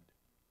bread.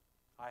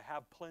 I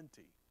have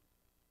plenty.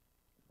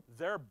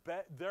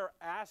 They're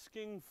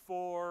asking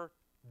for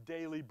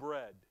daily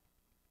bread.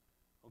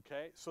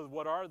 Okay, so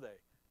what are they?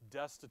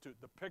 Destitute.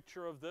 The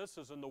picture of this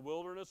is in the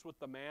wilderness with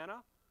the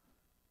manna.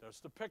 There's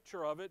the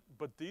picture of it,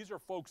 but these are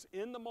folks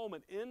in the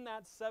moment, in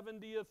that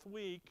 70th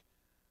week.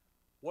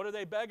 What are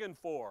they begging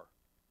for?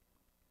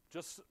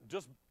 Just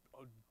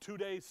 2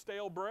 days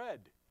stale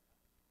bread.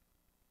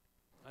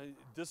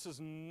 This is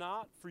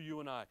not for you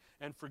and I.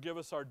 And forgive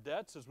us our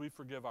debts as we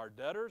forgive our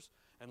debtors.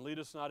 And lead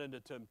us not into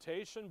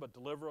temptation, but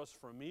deliver us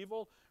from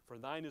evil. For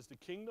thine is the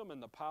kingdom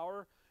and the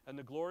power and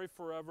the glory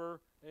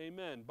forever.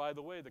 Amen. By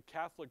the way, the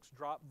Catholics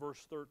drop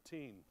verse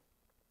 13.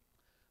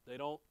 They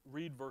don't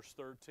read verse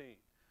 13.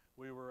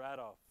 We were at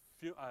a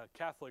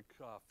Catholic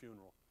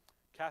funeral.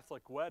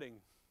 Catholic wedding.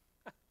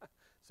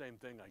 Same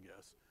thing, I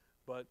guess.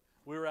 But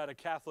we were at a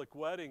Catholic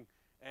wedding,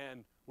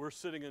 and we're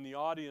sitting in the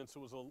audience. It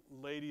was a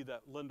lady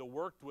that Linda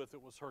worked with.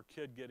 It was her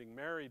kid getting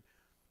married.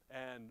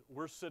 And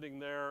we're sitting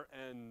there,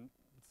 and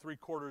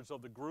 3/4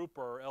 of the group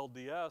are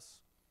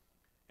LDS.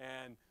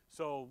 And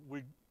so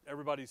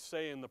everybody's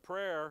saying the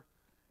prayer,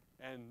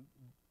 and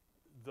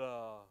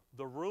the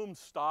room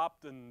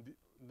stopped, and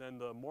then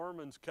the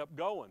Mormons kept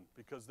going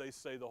because they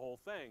say the whole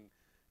thing,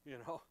 you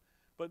know.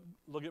 But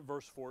look at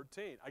verse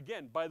 14.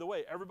 Again, by the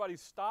way, everybody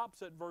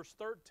stops at verse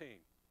 13.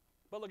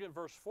 But look at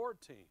verse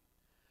 14.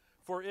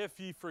 For if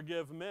ye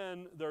forgive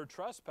men their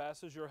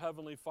trespasses, your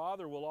heavenly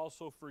Father will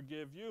also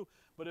forgive you.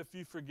 But if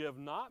ye forgive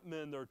not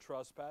men their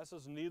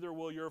trespasses, neither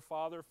will your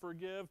Father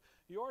forgive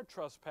your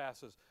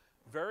trespasses.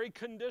 Very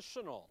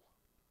conditional.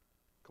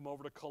 Come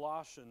over to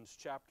Colossians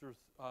chapter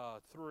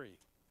 3.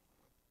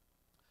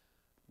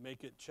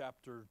 Make it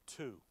chapter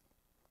 2.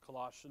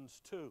 Colossians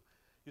 2.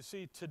 You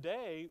see,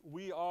 today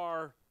we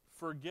are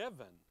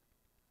forgiven.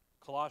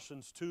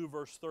 Colossians 2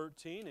 verse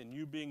 13, and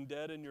you being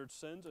dead in your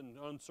sins and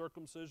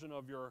uncircumcision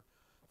of your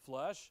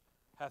flesh,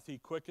 hath he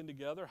quickened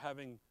together,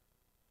 having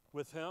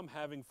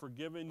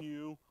forgiven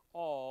you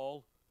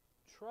all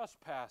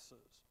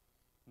trespasses.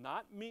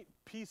 Not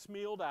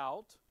piecemealed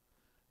out,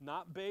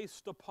 not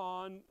based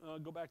upon,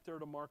 go back there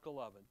to Mark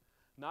 11,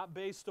 not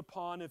based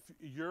upon if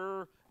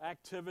your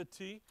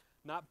activity,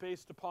 not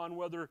based upon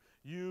whether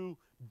you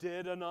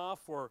did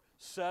enough or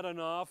said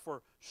enough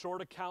or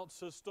short account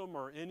system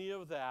or any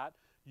of that.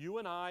 You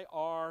and I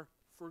are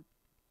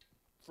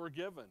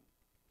forgiven.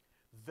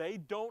 They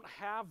don't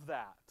have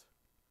that.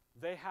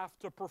 They have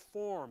to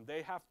perform.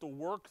 They have to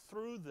work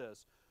through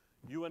this.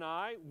 You and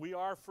I, we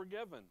are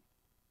forgiven.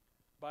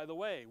 By the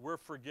way, we're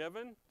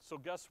forgiven, so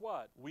guess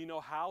what? We know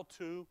how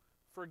to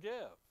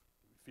forgive.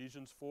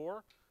 Ephesians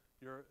 4,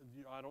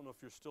 I don't know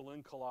if you're still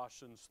in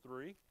Colossians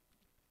 3.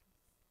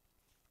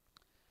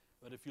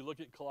 But if you look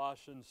at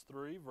Colossians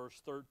 3,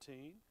 verse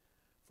 13,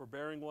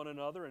 forbearing one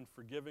another and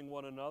forgiving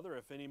one another,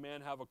 if any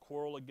man have a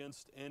quarrel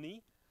against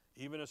any,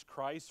 even as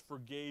Christ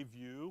forgave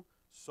you,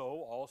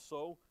 so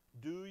also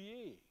do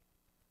ye.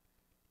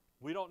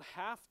 We don't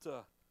have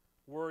to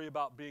worry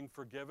about being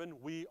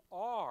forgiven. We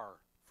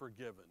are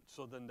forgiven.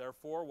 So then,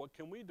 therefore, what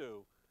can we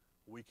do?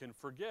 We can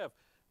forgive.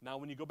 Now,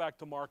 when you go back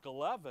to Mark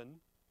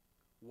 11,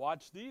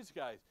 watch these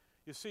guys.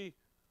 You see,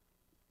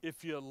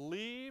 if you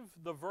leave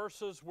the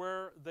verses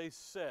where they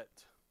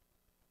sit,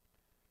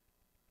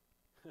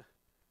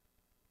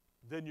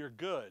 then you're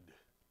good.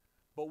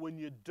 But when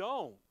you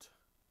don't,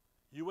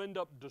 you end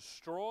up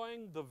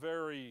destroying the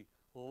very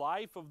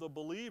life of the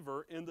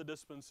believer in the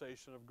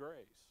dispensation of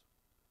grace.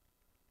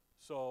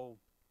 So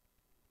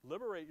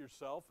liberate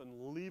yourself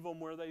and leave them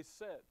where they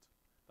sit.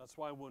 That's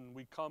why when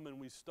we come and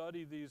we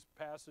study these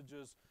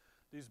passages,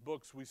 these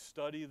books, we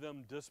study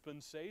them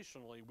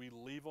dispensationally. We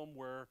leave them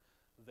where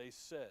they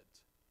sit.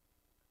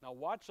 Now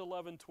watch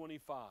 11:25.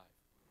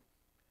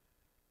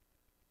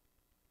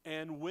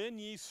 And when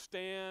ye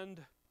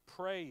stand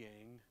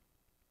praying,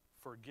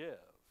 forgive.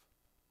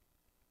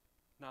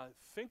 Now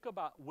think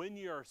about when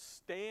you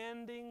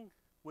stand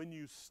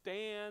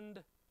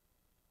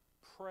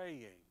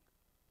praying,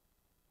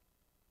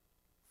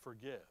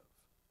 forgive.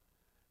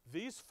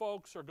 These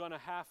folks are going to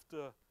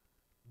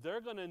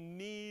they're going to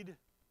need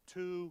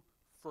to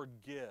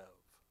forgive.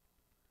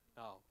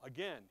 Now,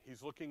 again,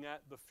 he's looking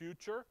at the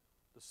future,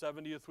 the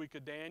 70th week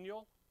of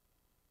Daniel.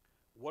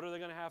 What are they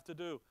going to have to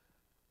do?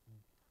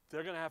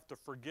 They're going to have to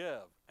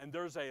forgive. And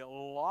there's a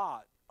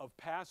lot of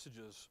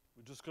passages.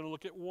 We're just going to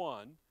look at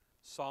one,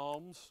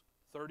 Psalms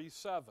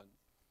 37.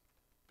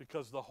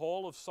 Because the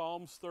whole of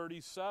Psalms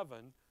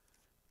 37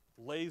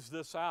 lays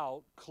this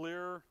out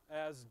clear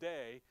as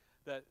day,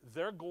 that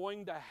they're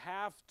going to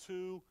have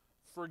to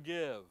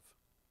forgive.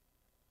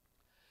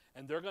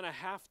 And they're going to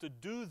have to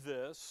do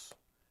this.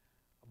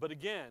 But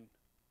again,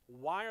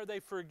 why are they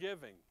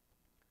forgiving?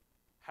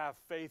 Have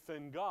faith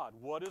in God.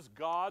 What does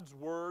God's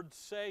word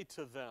say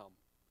to them?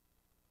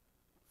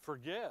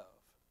 Forgive.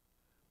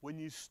 When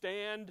you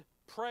stand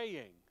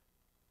praying,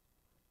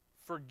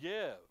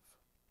 forgive.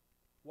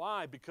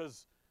 Why?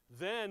 Because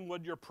then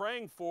what you're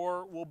praying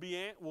for will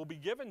be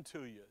given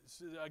to you.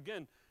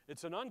 Again,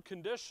 it's an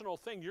unconditional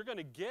thing. You're going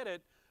to get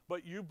it,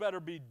 but you better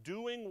be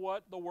doing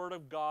what the Word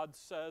of God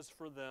says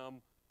for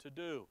them to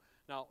do.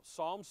 Now,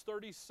 Psalms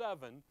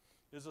 37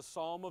 is a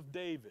psalm of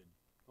David,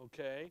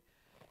 okay?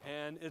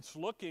 And it's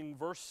looking,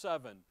 verse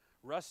 7,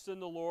 rest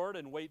in the Lord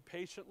and wait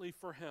patiently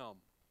for Him.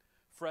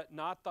 Fret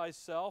not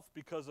thyself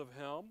because of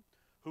him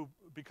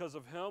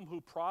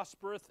who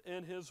prospereth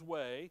in his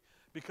way,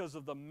 because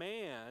of the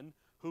man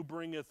who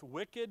bringeth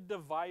wicked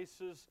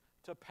devices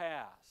to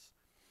pass.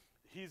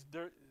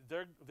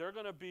 They're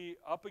going to be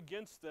up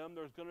against them.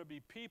 There's going to be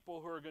people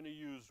who are going to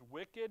use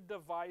wicked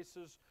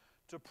devices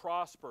to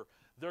prosper.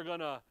 They're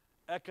going to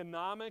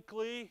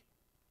economically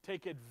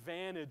take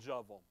advantage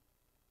of them.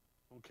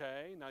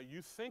 Okay? Now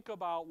you think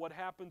about what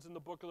happens in the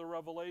book of the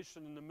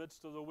Revelation in the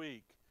midst of the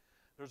week.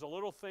 There's a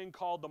little thing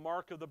called the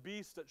mark of the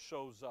beast that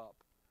shows up,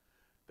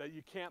 that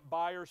you can't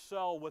buy or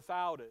sell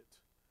without it.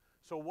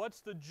 So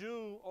what's the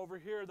Jew over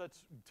here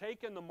that's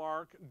taken the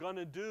mark going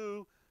to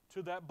do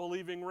to that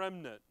believing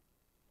remnant?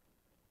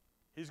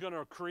 He's going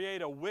to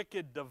create a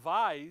wicked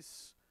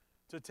device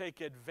to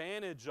take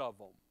advantage of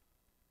them.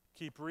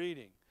 Keep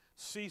reading.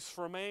 Cease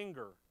from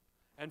anger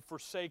and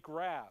forsake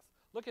wrath.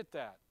 Look at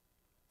that.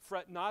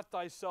 Fret not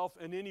thyself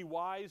in any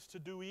wise to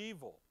do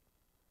evil.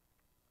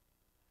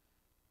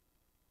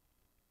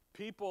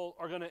 People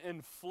are going to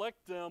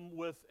inflict them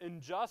with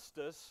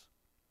injustice.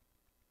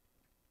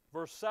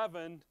 Verse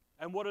 7,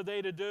 and what are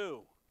they to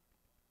do?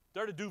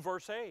 They're to do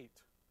verse 8.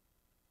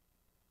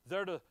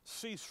 They're to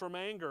cease from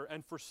anger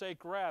and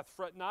forsake wrath.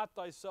 Fret not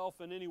thyself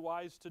in any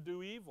wise to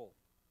do evil.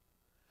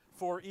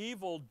 For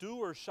evil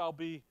doers shall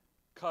be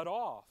cut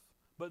off,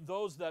 but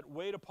those that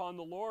wait upon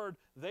the Lord,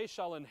 they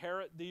shall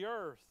inherit the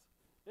earth.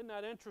 Isn't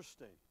that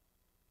interesting?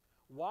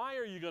 Why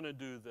are you going to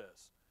do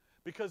this?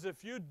 Because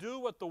if you do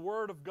what the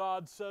Word of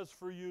God says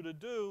for you to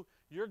do,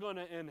 you're going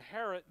to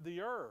inherit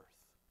the earth.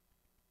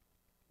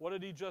 What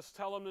did he just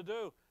tell them to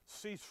do?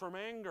 Cease from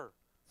anger.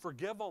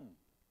 Forgive them.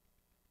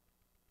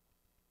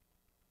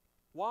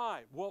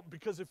 Why? Well,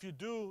 because if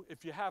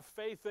you have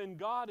faith in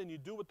God and you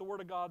do what the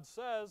Word of God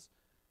says,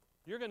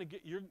 you're going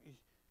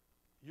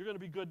to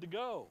be good to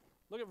go.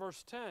 Look at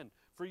verse 10.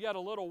 For yet a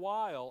little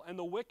while, and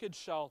the wicked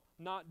shall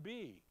not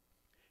be.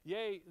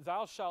 Yea,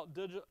 thou shalt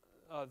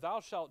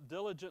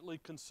diligently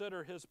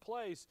consider his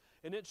place,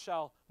 and it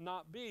shall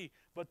not be.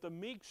 But the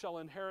meek shall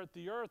inherit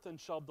the earth, and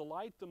shall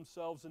delight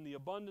themselves in the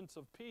abundance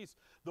of peace.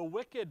 The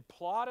wicked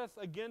plotteth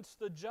against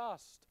the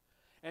just,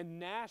 and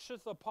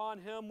gnasheth upon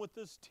him with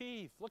his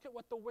teeth. Look at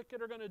what the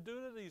wicked are going to do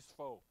to these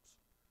folks.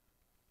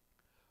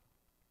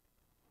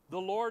 The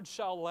Lord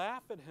shall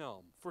laugh at him,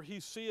 for he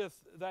seeth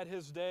that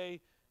his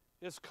day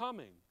is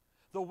coming.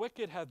 The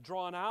wicked hath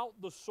drawn out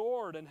the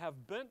sword, and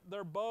have bent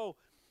their bow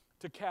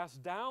to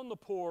cast down the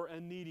poor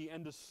and needy,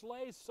 and to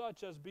slay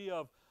such as be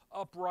of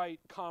upright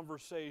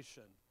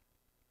conversation.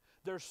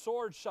 Their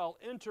sword shall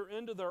enter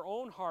into their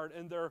own heart,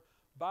 and their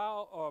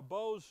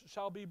bows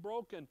shall be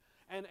broken.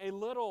 And a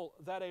little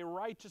that a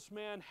righteous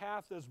man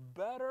hath is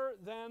better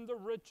than the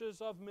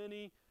riches of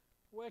many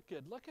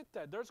wicked. Look at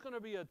that. There's going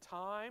to be a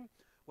time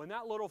when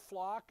that little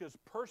flock is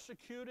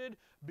persecuted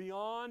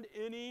beyond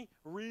any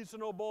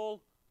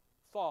reasonable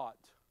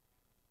thought.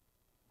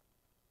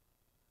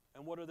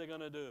 And what are they going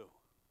to do?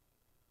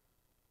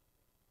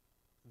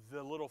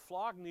 The little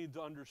flock need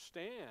to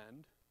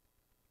understand,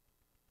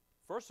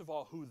 first of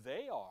all, who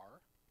they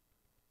are.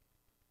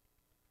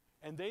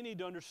 And they need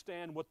to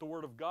understand what the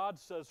Word of God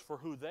says for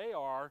who they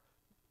are.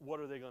 What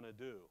are they going to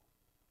do?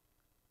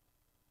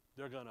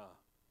 They're going to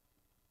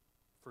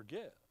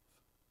forgive.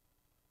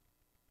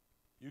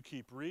 You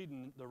keep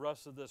reading the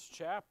rest of this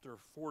chapter,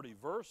 40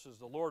 verses.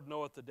 The Lord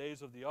knoweth the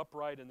days of the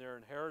upright, and their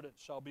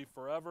inheritance shall be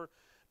forever.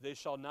 They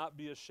shall not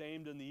be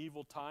ashamed in the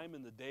evil time.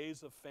 In the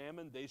days of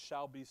famine they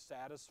shall be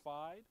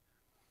satisfied.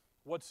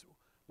 What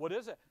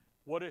is it?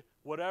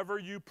 Whatever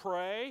you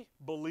pray,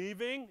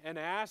 believing and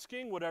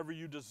asking, whatever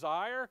you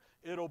desire,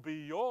 it'll be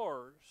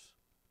yours.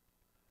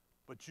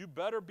 But you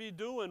better be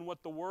doing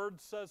what the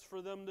Word says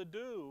for them to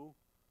do.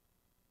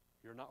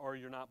 You're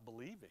not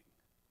believing.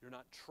 You're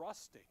not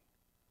trusting.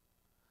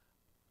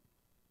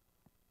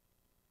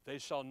 They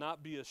shall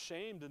not be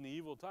ashamed in the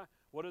evil time.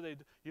 What do they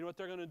do? You know what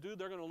they're going to do?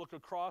 They're going to look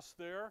across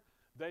there.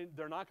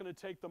 They're not going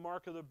to take the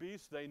mark of the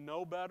beast. They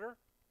know better.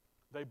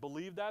 They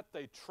believe that.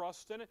 They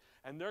trust in it.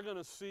 And they're going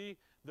to see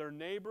their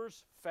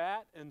neighbors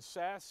fat and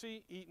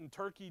sassy, eating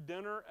turkey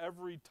dinner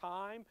every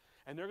time.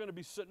 And they're going to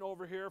be sitting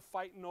over here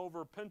fighting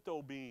over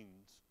pinto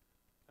beans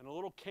and a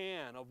little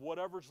can of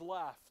whatever's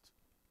left.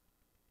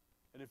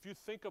 And if you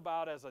think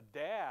about as a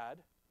dad,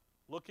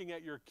 looking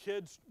at your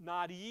kids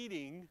not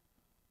eating,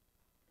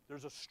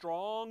 there's a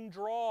strong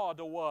draw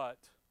to what?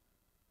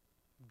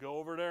 Go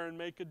over there and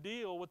make a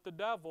deal with the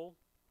devil.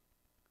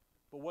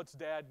 But what's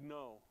dad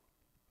know?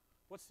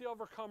 What's the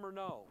overcomer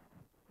know?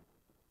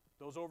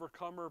 Those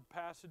overcomer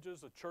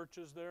passages, the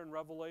churches there in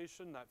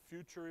Revelation, that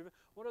future event,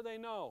 what do they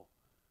know?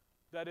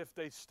 That if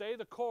they stay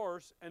the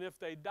course and if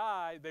they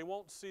die, they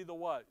won't see the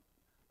what?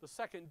 The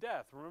second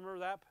death. Remember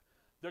that?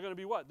 They're going to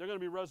be what? They're going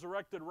to be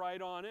resurrected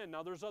right on in.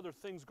 Now there's other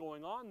things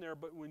going on there,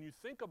 but when you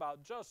think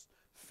about just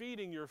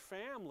feeding your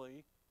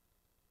family,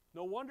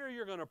 no wonder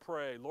you're going to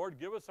pray, Lord,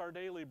 give us our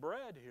daily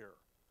bread here.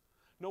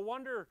 No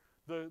wonder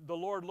the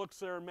Lord looks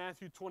there in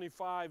Matthew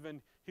 25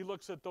 and he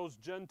looks at those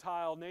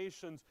Gentile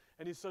nations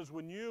and he says,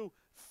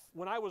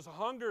 when I was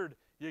hungered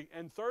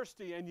and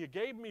thirsty and you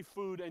gave me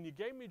food and you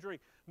gave me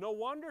drink, no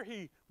wonder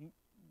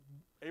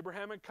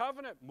Abrahamic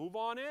covenant, move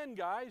on in,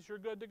 guys, you're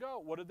good to go.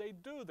 What did they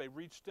do? They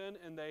reached in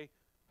and they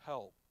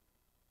helped.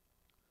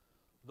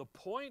 The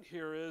point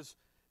here is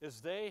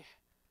they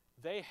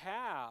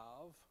have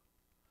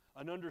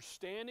an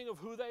understanding of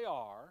who they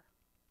are,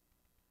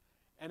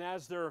 and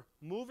as they're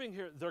moving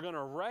here, they're going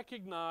to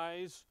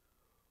recognize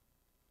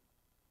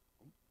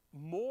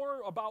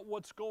more about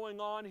what's going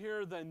on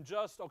here than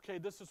just, okay,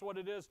 this is what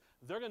it is.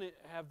 They're going to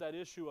have that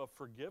issue of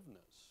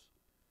forgiveness.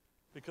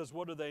 Because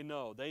what do they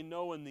know? They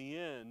know in the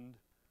end,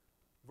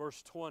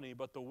 verse 20,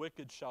 but the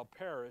wicked shall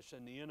perish,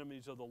 and the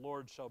enemies of the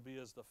Lord shall be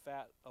as the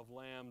fat of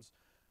lambs.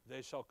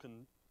 They shall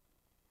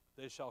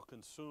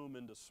consume,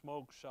 into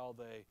smoke shall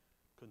they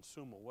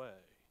consume away.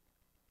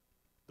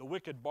 The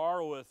wicked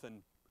borroweth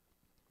and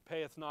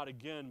payeth not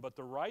again, but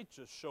the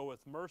righteous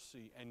showeth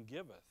mercy and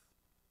giveth.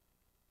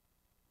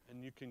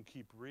 And you can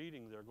keep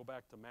reading there. Go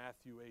back to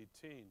Matthew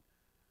 18.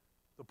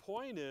 The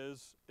point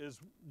is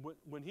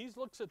when he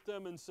looks at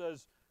them and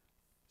says,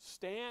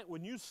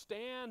 when you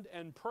stand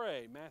and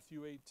pray,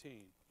 Matthew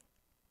 18,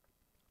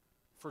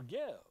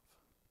 forgive.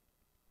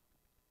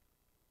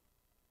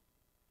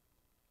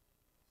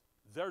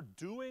 They're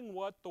doing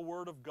what the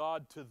Word of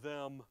God to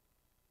them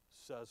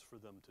says for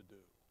them to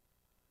do.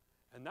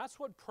 And that's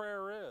what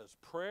prayer is.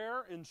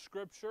 Prayer in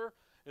Scripture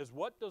is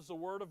what does the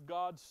Word of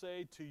God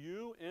say to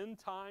you in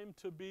time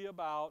to be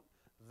about.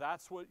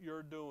 That's what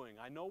you're doing.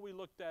 I know we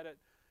looked at it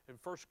in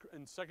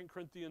 2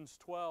 Corinthians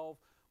 12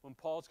 when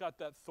Paul's got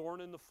that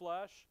thorn in the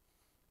flesh.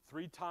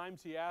 3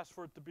 times he asked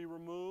for it to be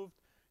removed.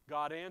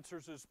 God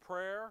answers his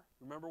prayer.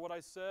 Remember what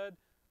I said?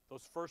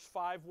 Those first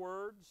 5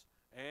 words.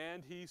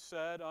 And he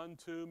said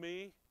unto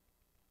me,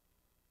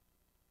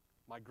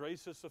 my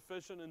grace is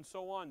sufficient, and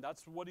so on.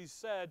 That's what he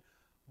said.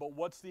 But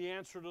what's the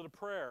answer to the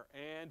prayer?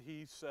 And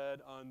he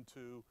said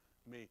unto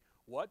me.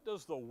 What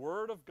does the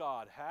Word of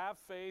God, have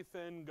faith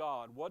in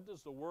God, what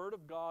does the Word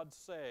of God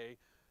say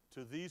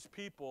to these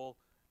people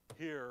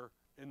here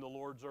in the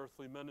Lord's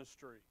earthly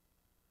ministry?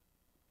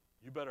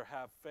 You better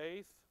have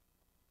faith.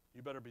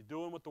 You better be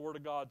doing what the Word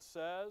of God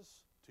says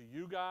to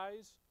you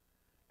guys,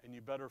 and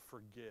you better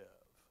forgive.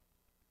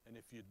 And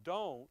if you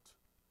don't,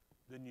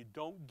 then you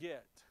don't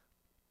get.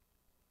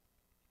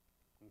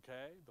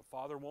 Okay? The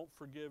Father won't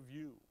forgive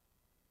you.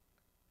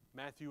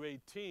 Matthew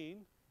 18,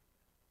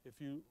 if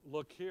you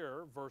look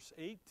here, verse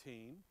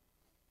 18.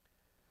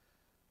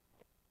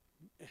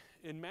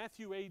 In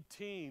Matthew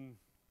 18,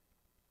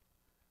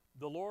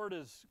 the Lord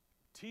is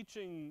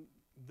teaching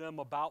them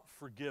about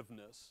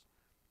forgiveness.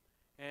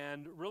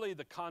 And really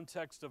the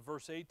context of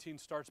verse 18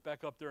 starts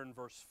back up there in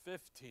verse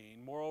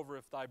 15. Moreover,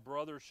 if thy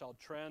brother shall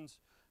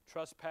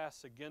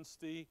trespass against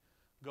thee,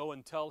 go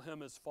and tell him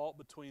his fault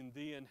between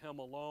thee and him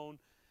alone.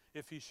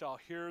 If he shall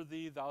hear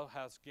thee, thou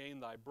hast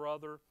gained thy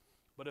brother.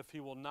 But if he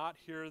will not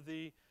hear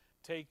thee,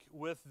 take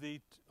with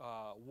thee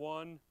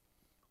 1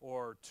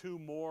 or 2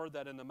 more,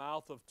 that in the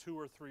mouth of 2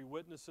 or 3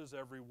 witnesses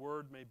every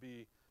word may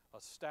be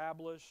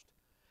established.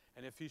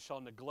 And if he shall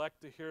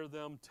neglect to hear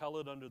them, tell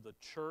it unto the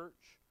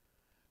church.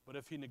 But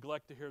if he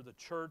neglect to hear the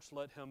church,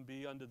 let him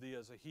be unto thee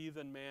as a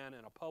heathen man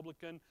and a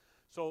publican.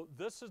 So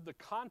this is the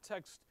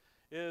context,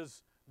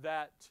 is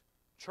that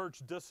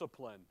church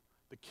discipline,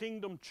 the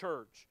kingdom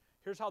church.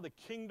 Here's how the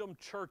kingdom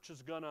church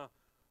is going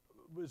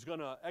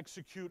to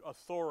execute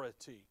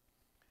authority.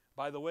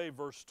 By the way,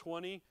 verse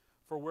 20,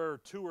 for where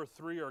 2 or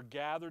 3 are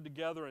gathered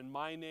together in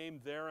my name,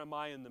 there am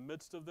I in the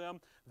midst of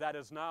them. That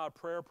is now a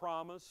prayer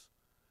promise.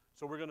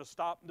 So we're going to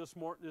stop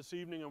this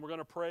evening and we're going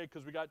to pray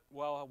because we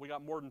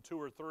got more than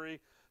 2 or 3.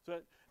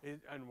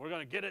 And we're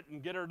going to get it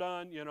and get her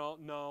done.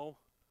 No.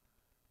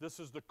 This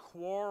is the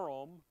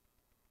quorum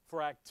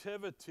for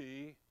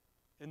activity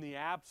in the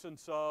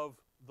absence of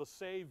the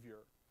Savior.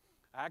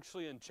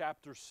 Actually, in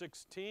chapter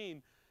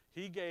 16,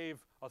 he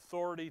gave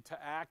authority to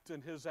act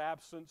in his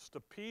absence to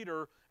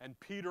Peter and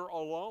Peter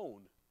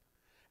alone.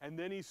 And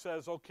then he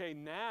says, okay,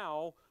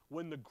 now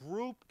when the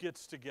group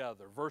gets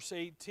together, verse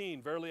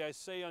 18, verily I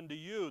say unto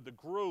you, the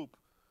group,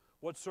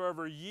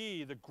 whatsoever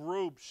ye, the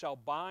group, shall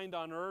bind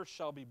on earth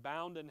shall be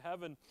bound in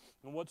heaven,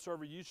 and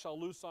whatsoever ye shall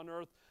loose on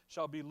earth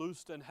shall be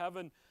loosed in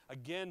heaven.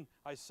 Again,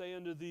 I say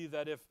unto thee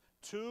that if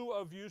 2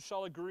 of you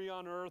shall agree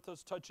on earth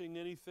as touching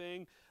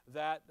anything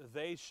that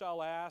they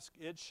shall ask,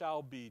 it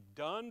shall be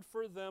done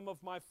for them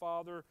of my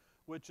Father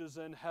which is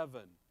in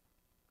heaven.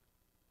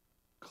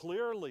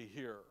 Clearly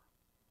here,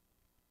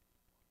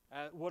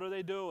 what are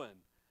they doing?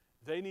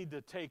 They need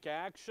to take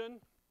action.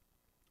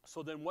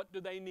 So then what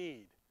do they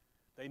need?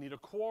 They need a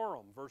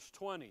quorum. Verse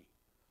 20,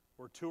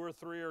 where 2 or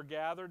 3 are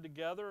gathered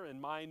together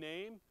in my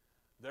name,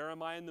 there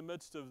am I in the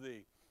midst of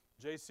thee.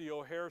 J.C.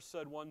 O'Hare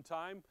said one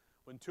time,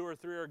 when 2 or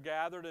 3 are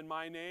gathered in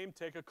my name,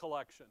 take a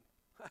collection.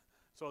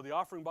 So the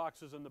offering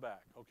box is in the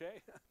back,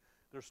 okay?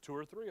 There's 2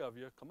 or 3 of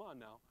you. Come on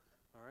now.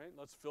 All right,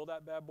 let's fill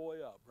that bad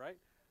boy up, right?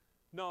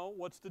 No,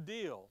 what's the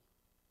deal?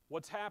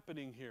 What's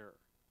happening here?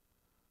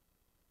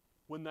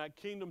 When that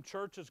kingdom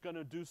church is going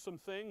to do some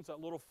things,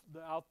 that little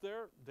out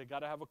there, they got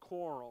to have a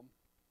quorum.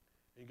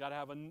 You got to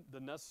have the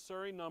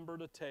necessary number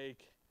to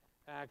take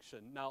action.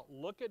 Now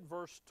look at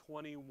verse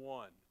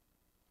 21.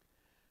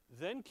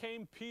 Then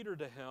came Peter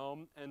to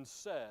him and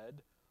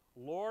said,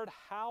 Lord,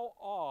 how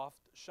oft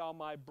shall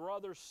my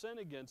brother sin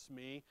against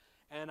me,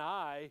 and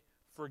I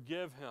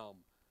forgive him?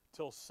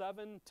 Till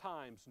 7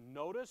 times.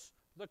 Notice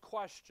the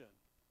question.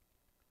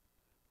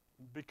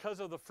 Because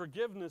of the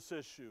forgiveness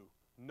issue,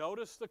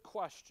 notice the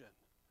question.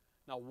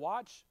 Now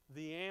watch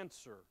the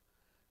answer.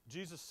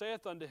 Jesus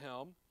saith unto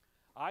him,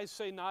 I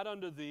say not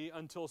unto thee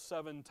until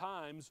 7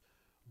 times,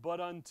 but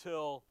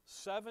until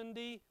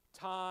 70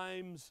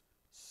 times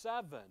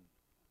 7.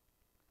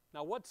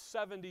 Now what's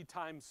 70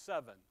 times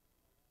 7?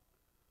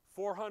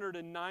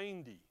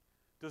 490.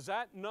 Does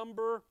that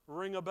number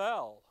ring a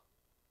bell?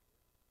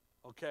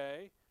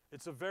 Okay,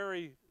 it's a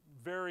very,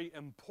 very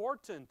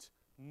important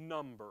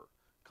number.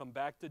 Come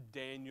back to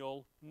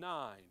Daniel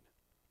 9.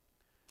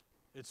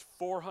 It's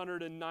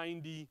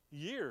 490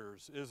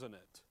 years, isn't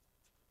it?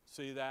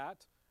 See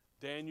that?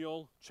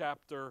 Daniel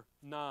chapter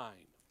 9.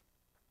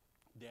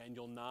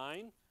 Daniel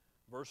 9,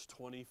 verse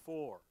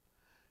 24.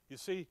 You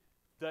see,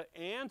 the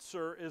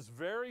answer is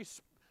very,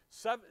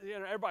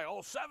 everybody,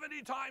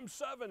 70 times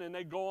 7, and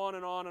they go on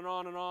and on and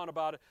on and on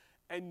about it,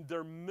 and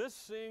they're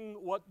missing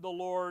what the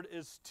Lord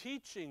is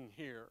teaching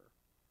here.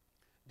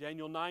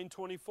 Daniel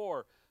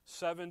 9:24,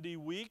 70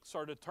 weeks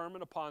are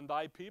determined upon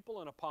thy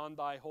people and upon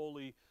thy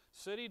holy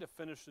city to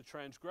finish the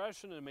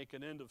transgression and make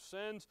an end of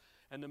sins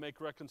and to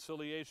make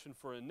reconciliation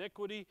for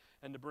iniquity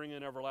and to bring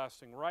in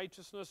everlasting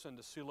righteousness and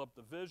to seal up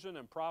the vision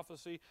and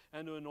prophecy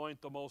and to anoint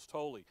the most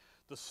holy.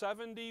 The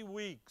 70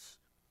 weeks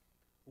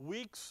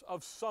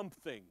of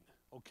something,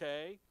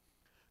 okay?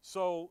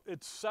 So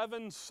it's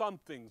 7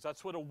 somethings.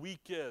 That's what a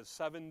week is,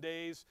 7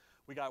 days.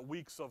 We got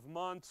weeks of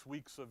months,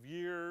 weeks of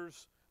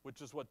years,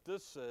 which is what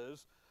this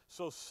is.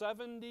 So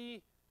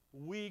 70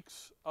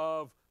 weeks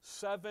of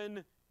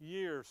 7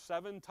 years,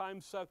 7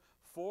 times 7,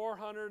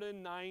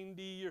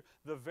 490 years.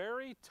 The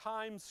very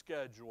time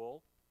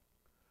schedule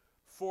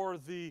for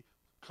the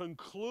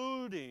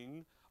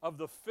concluding of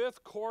the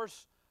 5th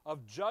course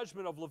of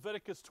judgment of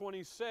Leviticus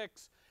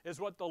 26 is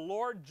what the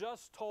Lord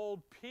just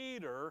told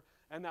Peter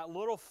and that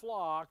little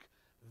flock.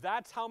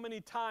 That's how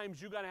many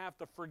times you're going to have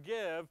to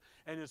forgive,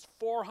 and it's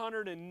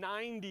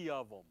 490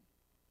 of them,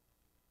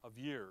 of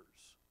years.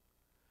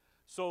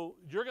 So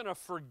you're going to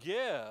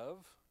forgive.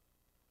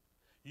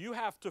 You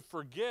have to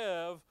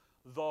forgive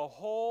the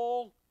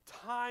whole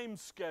time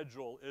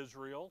schedule,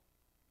 Israel,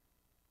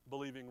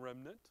 believing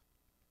remnant.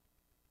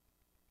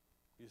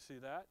 You see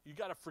that? You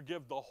got to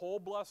forgive the whole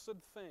blessed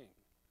thing.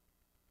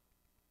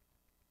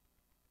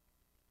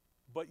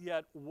 But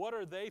yet, what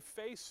are they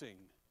facing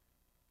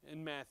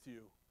in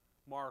Matthew,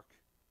 Mark?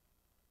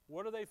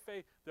 What are they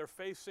facing? They're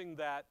facing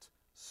that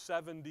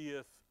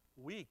 70th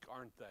week,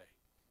 aren't they?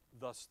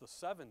 Thus the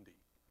 70.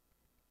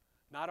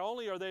 Not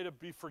only are they to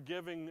be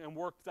forgiving and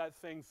work that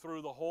thing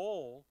through the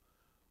whole,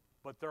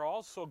 but they're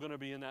also going to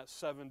be in that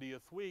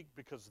 70th week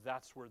because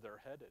that's where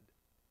they're headed.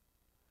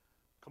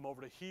 Come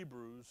over to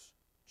Hebrews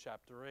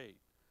chapter 8.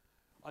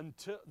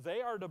 Until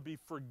they are to be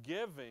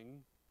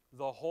forgiving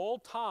the whole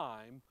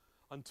time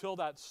until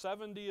that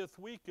 70th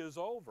week is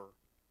over.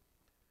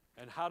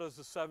 And how does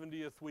the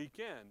 70th week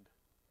end?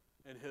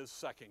 In his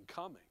second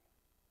coming,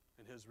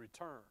 in his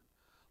return.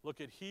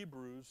 Look at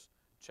Hebrews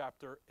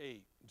chapter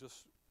 8.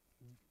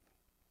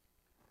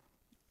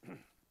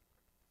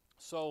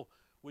 So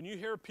when you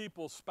hear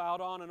people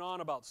spout on and on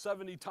about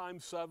 70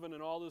 times 7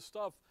 and all this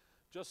stuff,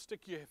 just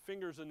stick your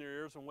fingers in their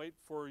ears and wait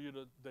for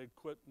they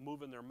quit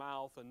moving their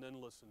mouth and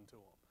then listen to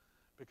them.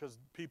 Because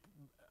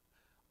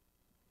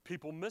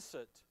people miss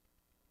it.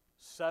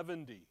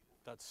 70,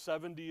 that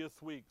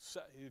 70th week,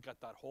 you got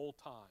that whole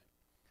time.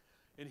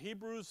 In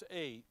Hebrews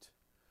 8,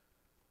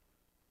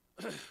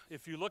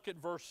 if you look at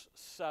verse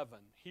 7,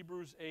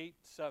 Hebrews 8,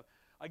 7,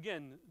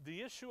 again,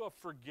 the issue of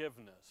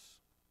forgiveness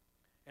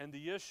and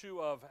the issue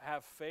of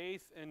have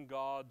faith in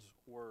God's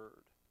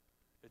word,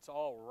 it's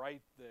all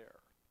right there.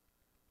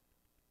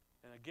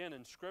 And again,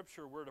 in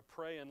Scripture, we're to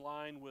pray in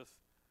line with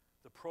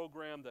the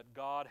program that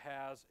God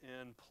has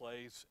in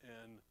place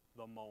in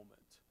the moment.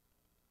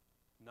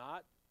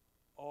 Not,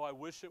 oh, I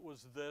wish it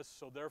was this,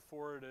 so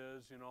therefore it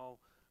is,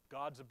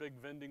 God's a big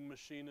vending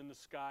machine in the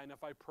sky, and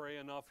if I pray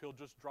enough, He'll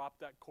just drop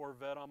that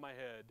Corvette on my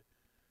head.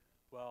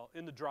 Well,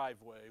 in the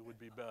driveway would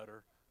be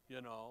better,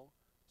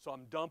 So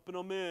I'm dumping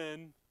them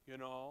in,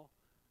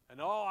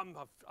 and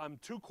I'm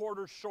 2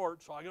 quarters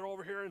short, so I get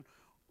over here and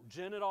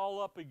gin it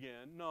all up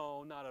again.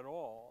 No, not at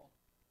all.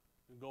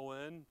 You go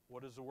in,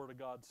 what does the Word of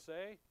God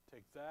say?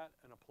 Take that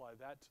and apply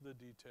that to the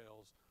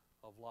details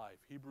of life.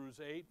 Hebrews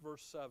 8,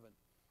 verse 7.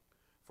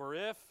 For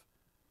if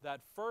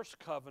that first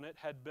covenant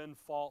had been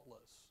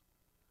faultless,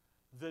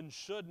 then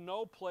should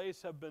no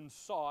place have been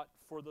sought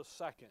for the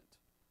second.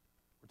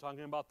 We're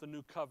talking about the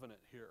new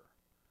covenant here.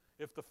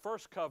 If the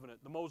first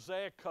covenant, the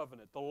Mosaic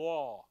covenant, the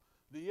law,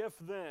 the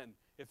if-then,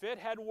 if it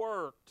had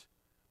worked,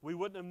 we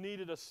wouldn't have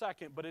needed a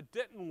second, but it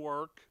didn't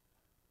work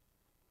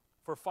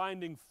for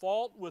finding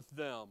fault with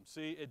them.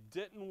 See, it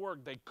didn't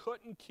work. They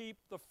couldn't keep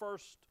the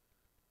first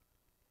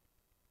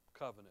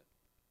covenant.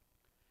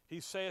 He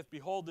saith,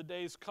 behold, the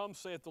days come,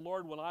 saith the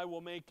Lord, when I will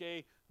make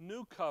a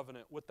new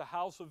covenant with the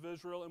house of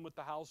Israel and with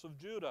the house of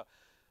Judah.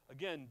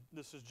 Again,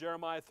 this is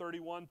Jeremiah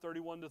 31,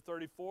 31 to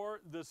 34.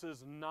 This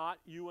is not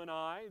you and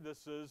I.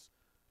 This is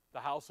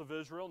the house of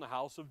Israel and the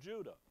house of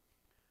Judah.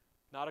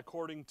 Not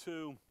according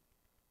to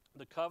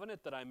the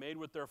covenant that I made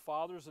with their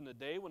fathers in the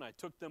day when I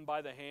took them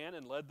by the hand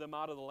and led them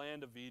out of the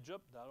land of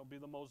Egypt. That'll be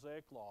the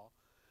Mosaic law.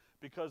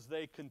 Because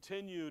they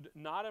continued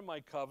not in my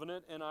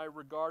covenant, and I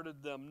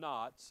regarded them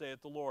not,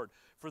 saith the Lord.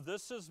 For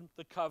this is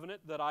the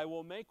covenant that I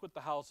will make with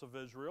the house of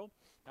Israel.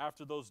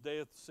 After those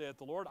days, saith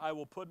the Lord, I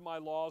will put my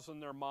laws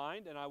in their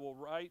mind, and I will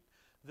write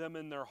them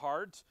in their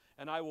hearts,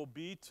 and I will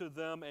be to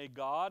them a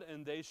God,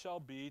 and they shall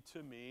be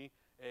to me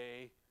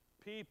a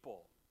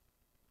people.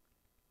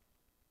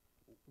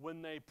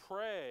 When they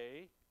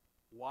pray,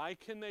 why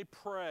can they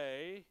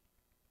pray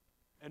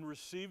and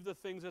receive the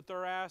things that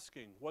they're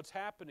asking? What's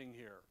happening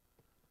here?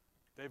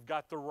 They've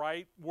got the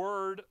right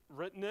word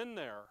written in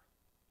there,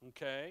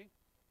 okay?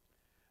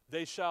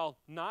 They shall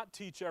not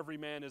teach every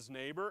man his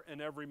neighbor and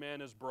every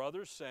man his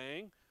brother,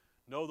 saying,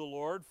 know the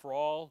Lord, for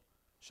all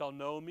shall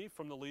know me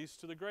from the least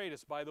to the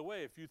greatest. By the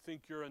way, if you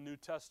think you're a New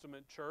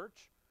Testament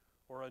church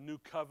or a New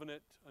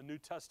Covenant, a New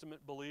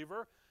Testament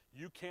believer,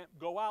 you can't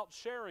go out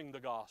sharing the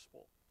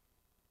gospel.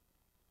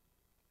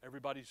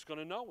 Everybody's going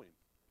to know him.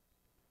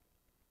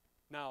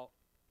 Now,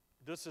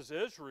 this is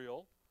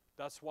Israel.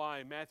 That's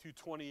why Matthew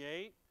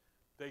 28,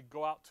 they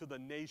go out to the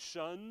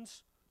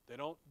nations.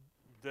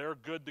 They're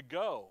good to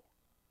go.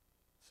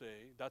 See,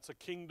 that's a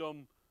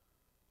kingdom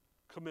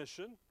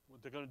commission.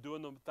 What they're going to do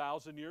in the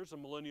 1,000 years, a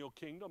millennial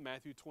kingdom,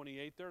 Matthew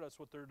 28 there, that's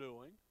what they're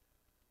doing.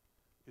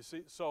 You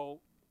see, so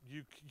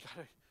you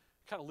got to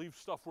kind of leave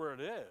stuff where it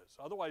is.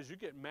 Otherwise, you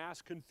get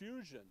mass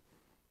confusion.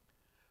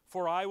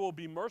 For I will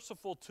be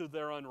merciful to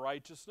their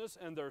unrighteousness,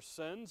 and their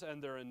sins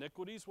and their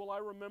iniquities will I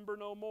remember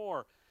no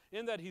more.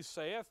 In that he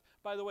saith,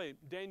 by the way,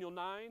 Daniel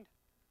 9,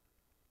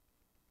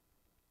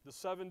 the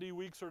 70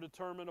 weeks are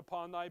determined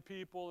upon thy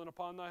people and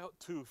upon thy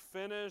to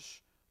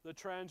finish the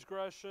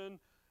transgression,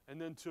 and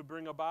then to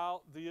bring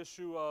about the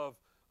issue of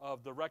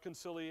the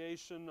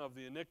reconciliation of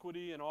the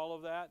iniquity and all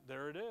of that.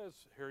 There it is.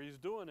 Here he's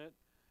doing it.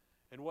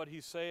 And what he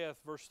saith,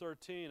 verse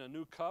 13, a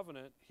new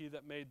covenant, he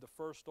that made the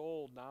first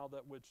old, now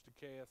that which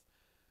decayeth,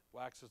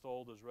 waxeth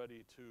old, is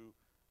ready to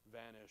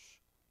vanish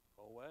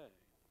away.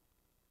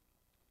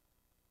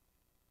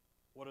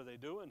 What are they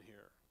doing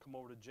here? Come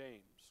over to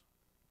James.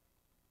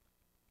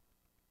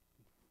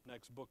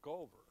 Next book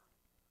over.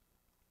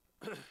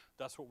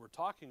 That's what we're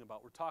talking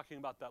about. We're talking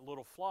about that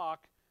little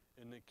flock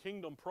in the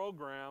kingdom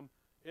program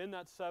in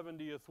that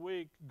 70th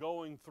week,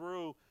 going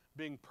through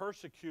being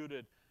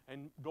persecuted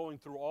and going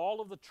through all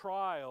of the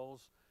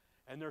trials,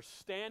 and they're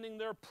standing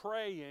there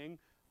praying,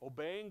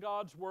 obeying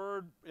God's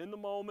word in the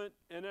moment,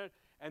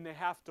 and they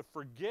have to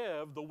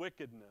forgive the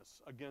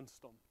wickedness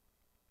against them.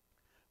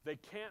 They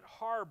can't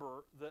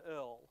harbor the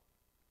ill,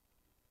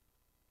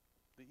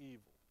 the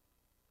evil,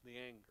 the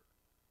anger.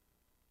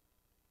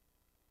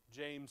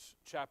 James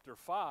chapter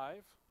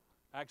 5,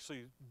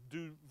 actually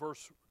do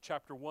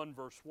chapter 1,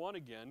 verse 1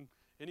 again.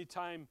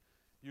 Anytime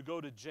you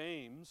go to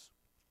James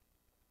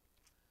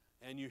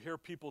and you hear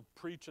people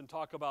preach and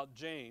talk about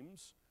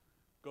James,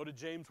 go to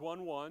James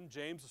 1:1.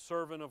 James, a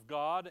servant of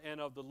God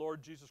and of the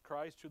Lord Jesus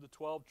Christ, to the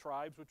 12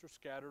 tribes which are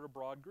scattered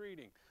abroad,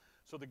 greeting.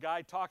 So the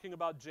guy talking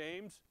about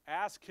James,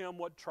 ask him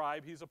what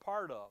tribe he's a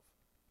part of.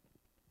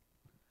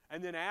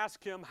 and then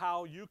ask him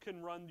how you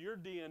can run your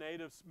DNA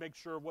to make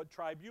sure what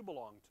tribe you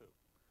belong to.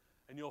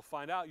 And you'll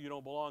find out you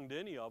don't belong to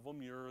any of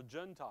them. You're a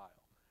Gentile.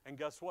 And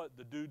guess what?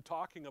 The dude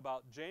talking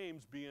about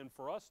James being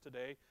for us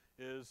today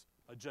is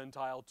a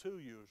Gentile too,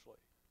 usually.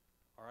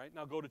 All right,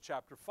 now go to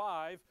chapter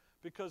 5,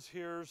 because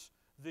here's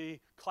the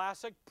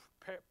classic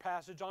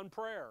passage on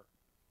prayer,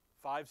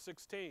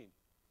 5:16.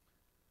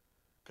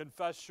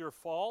 Confess your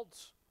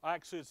faults.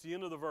 Actually, it's the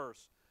end of the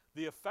verse.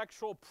 The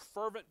effectual,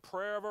 fervent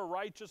prayer of a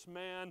righteous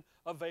man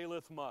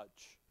availeth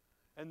much.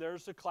 And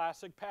there's the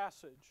classic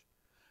passage.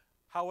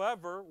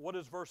 However, what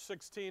does verse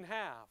 16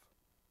 have?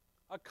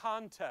 A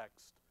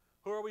context.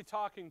 Who are we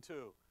talking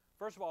to?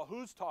 First of all,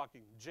 who's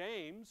talking?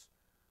 James.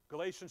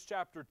 Galatians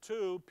chapter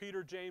 2,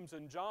 Peter, James,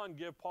 and John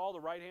give Paul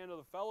the right hand of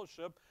the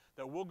fellowship,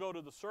 that we'll go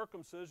to the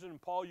circumcision,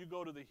 and Paul, you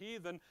go to the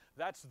heathen.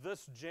 That's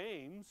this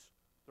James,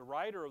 the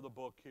writer of the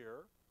book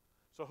here.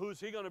 So who's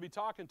he going to be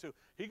talking to?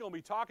 He's going to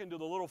be talking to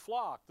the little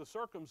flock, the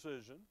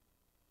circumcision.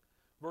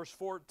 Verse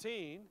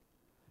 14,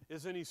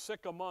 is any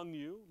sick among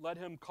you? Let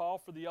him call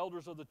for the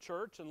elders of the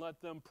church and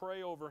let them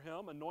pray over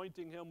him,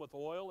 anointing him with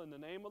oil in the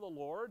name of the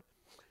Lord.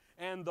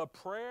 And the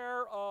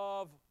prayer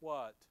of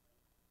what?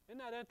 Isn't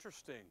that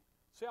interesting?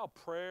 See how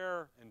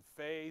prayer and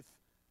faith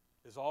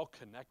is all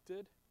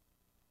connected?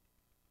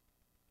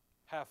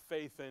 Have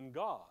faith in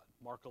God,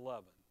 Mark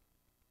 11.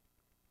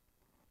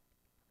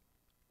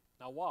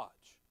 Now watch.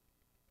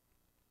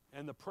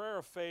 And the prayer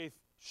of faith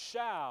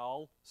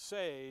shall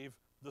save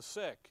the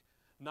sick.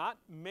 Not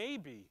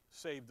maybe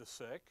save the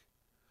sick,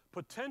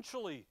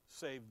 potentially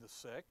save the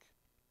sick.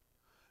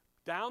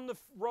 Down the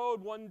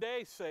road one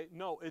day say,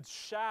 no, it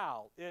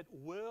shall. It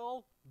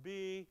will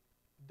be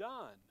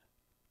done.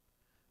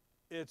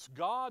 It's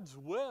God's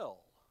will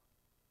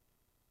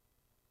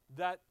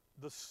that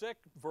the sick,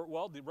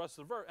 well, the rest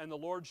of the verse, and the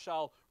Lord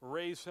shall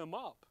raise him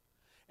up.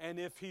 And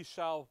if he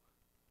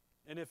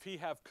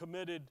have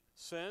committed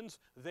sins,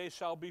 they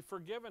shall be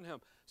forgiven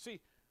him.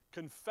 See,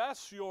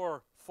 confess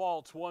your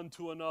faults one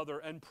to another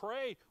and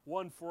pray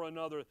one for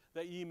another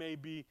that ye may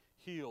be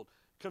healed.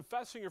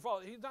 Confessing your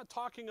fault. He's not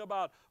talking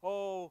about,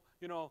 oh,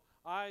 you know,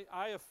 I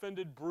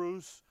offended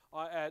Bruce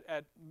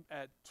at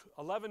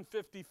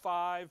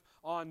 11:55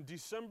 on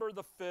December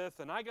the 5th,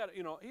 and I got,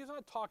 you know, he's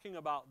not talking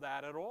about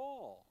that at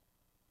all.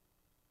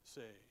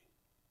 See,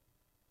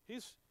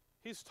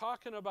 he's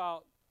talking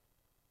about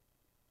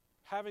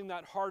having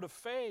that heart of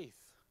faith.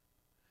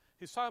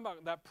 He's talking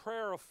about that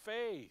prayer of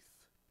faith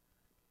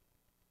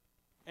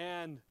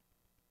and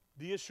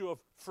the issue of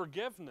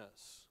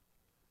forgiveness.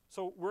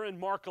 So we're in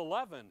Mark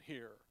 11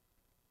 here.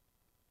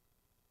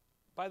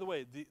 By the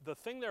way, the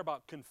thing there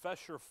about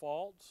confess your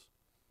faults,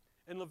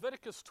 in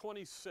Leviticus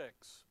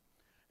 26,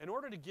 in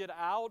order to get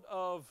out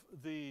of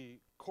the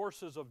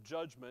courses of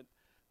judgment,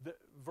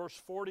 verse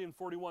 40 and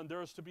 41,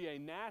 there is to be a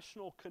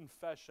national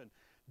confession.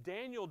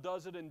 Daniel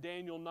does it in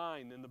Daniel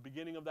 9, in the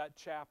beginning of that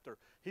chapter.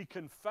 He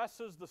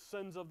confesses the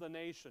sins of the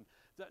nation.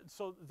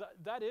 So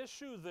that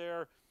issue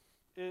there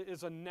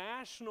is a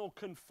national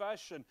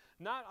confession.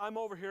 Not, I'm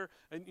over here,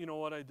 and you know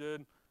what I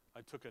did? I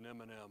took an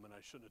M&M, and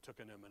I shouldn't have took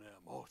an M&M.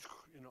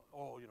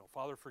 Oh,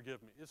 Father,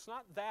 forgive me. It's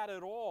not that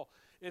at all.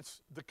 It's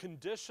the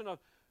condition of,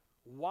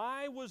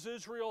 why was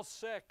Israel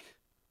sick?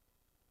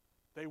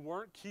 They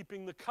weren't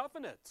keeping the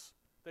covenants.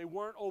 They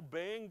weren't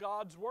obeying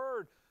God's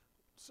word.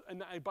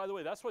 And by the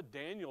way, that's what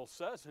Daniel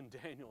says in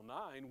Daniel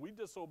 9. We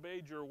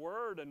disobeyed your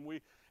word, and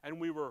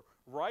we were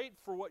right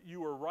for what you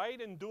were right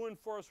in doing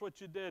for us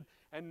what you did,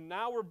 and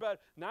now we're better.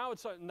 Now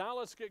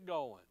let's get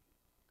going.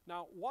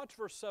 Now watch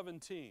verse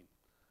 17.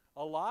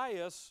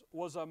 Elias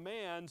was a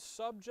man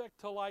subject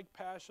to like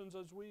passions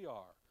as we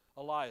are.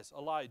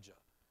 Elijah.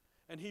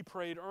 And he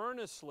prayed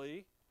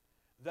earnestly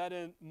that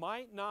it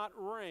might not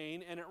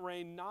rain, and it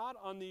rained not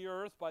on the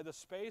earth by the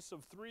space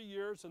of 3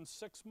 years and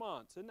 6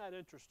 months. Isn't that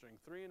interesting?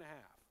 3.5.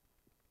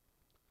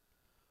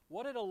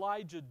 What did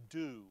Elijah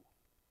do?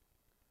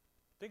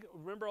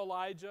 Remember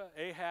Elijah,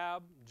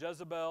 Ahab,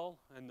 Jezebel,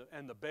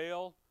 and the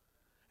Baal?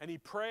 And he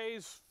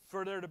prays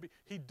for there to be,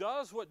 he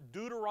does what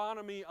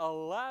Deuteronomy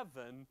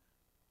 11,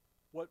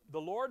 what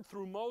the Lord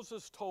through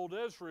Moses told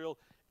Israel,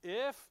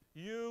 if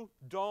you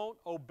don't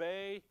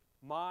obey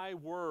my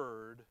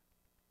word,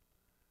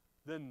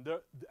 then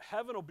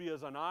heaven will be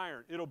as an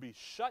iron. It'll be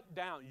shut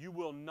down. You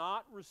will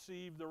not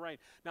receive the rain.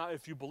 Now,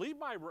 if you believe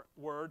my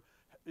word,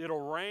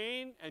 it'll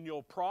rain and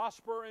you'll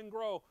prosper and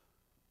grow.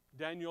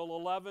 Daniel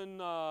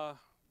 11,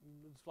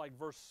 it's like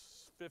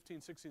verse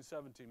 15, 16,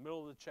 17,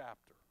 middle of the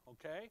chapter,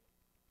 okay?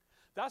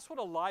 That's what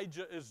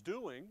Elijah is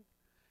doing.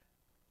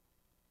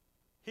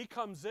 He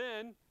comes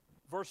in,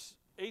 verse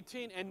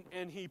 18,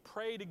 and he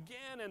prayed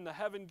again, and the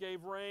heaven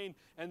gave rain,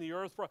 and the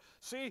earth brought.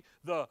 See,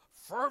 the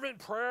fervent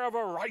prayer of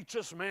a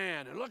righteous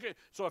man. And look at,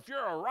 so if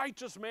you're a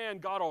righteous man,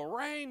 God will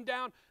rain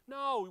down.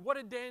 No, what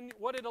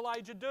did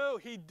Elijah do?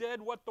 He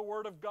did what the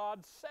word of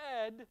God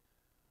said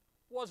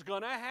was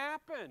going to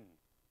happen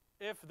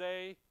if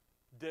they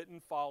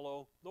didn't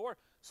follow the word.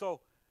 So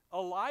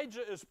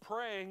Elijah is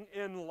praying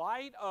in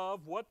light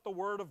of what the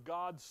word of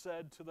God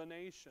said to the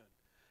nation.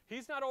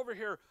 He's not over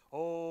here,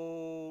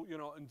 oh,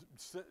 and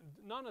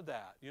none of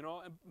that, And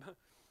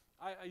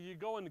you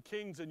go into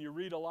Kings and you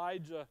read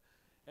Elijah,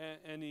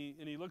 and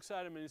he looks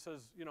at him and he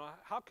says,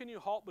 how can you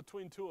halt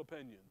between two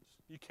opinions?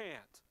 You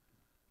can't.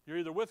 You're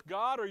either with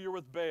God or you're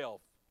with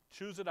Baal.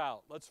 Choose it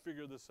out. Let's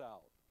figure this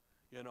out,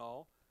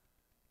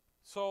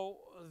 So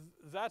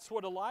that's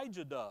what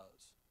Elijah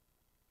does.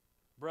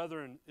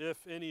 Brethren,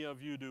 if any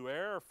of you do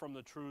err from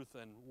the truth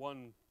and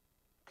one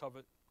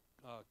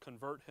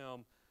convert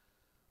him,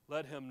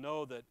 let him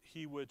know that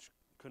he which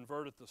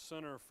converteth the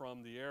sinner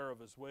from the error of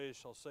his ways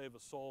shall save a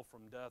soul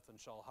from death and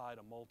shall hide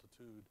a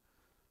multitude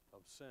of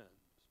sins.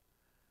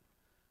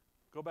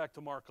 Go back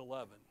to Mark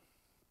 11.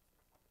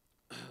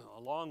 A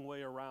long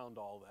way around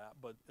all that,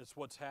 but it's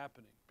what's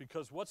happening.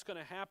 Because what's going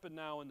to happen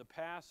now in the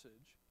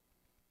passage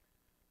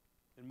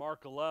in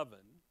Mark 11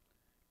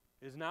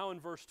 is now in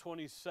verse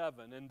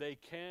 27, and they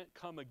can't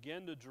come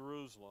again to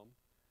Jerusalem.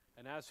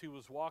 And as he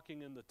was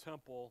walking in the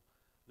temple,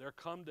 there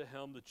come to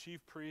him the chief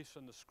priests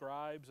and the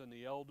scribes and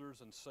the elders,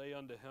 and say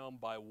unto him,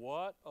 by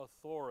what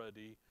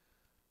authority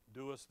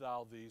doest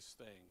thou these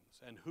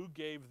things? And who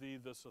gave thee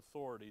this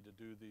authority to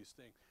do these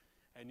things?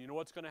 And you know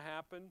what's going to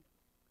happen?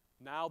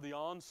 Now the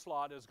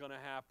onslaught is going to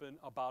happen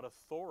about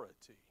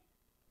authority.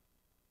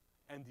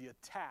 And the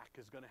attack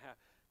is going to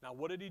happen. Now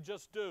what did he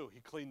just do?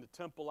 He cleaned the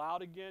temple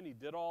out again. He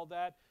did all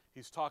that.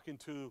 He's talking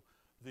to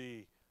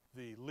the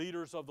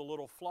leaders of the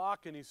little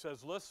flock, and he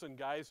says, listen,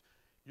 guys,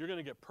 you're going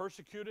to get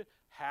persecuted.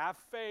 Have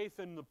faith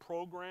in the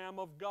program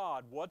of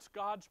God. What's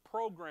God's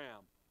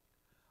program?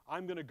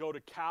 I'm going to go to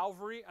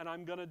Calvary, and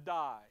I'm going to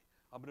die.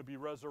 I'm going to be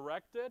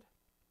resurrected.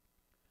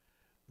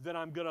 Then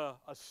I'm going to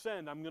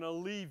ascend. I'm going to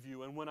leave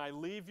you. And when I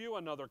leave you,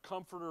 another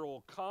comforter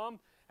will come,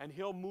 and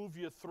he'll move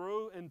you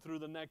through and through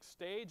the next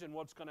stage. And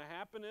what's going to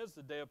happen is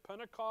the day of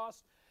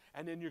Pentecost,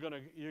 and then you're going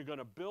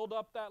to build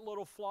up that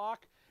little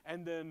flock,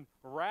 and then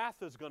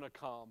wrath is going to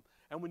come.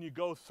 And when you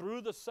go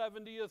through the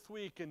 70th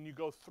week and you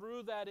go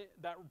through that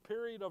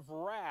period of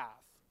wrath,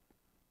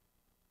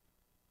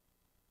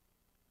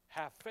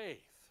 have faith.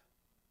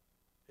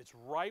 It's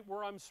right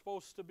where I'm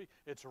supposed to be.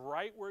 It's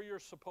right where you're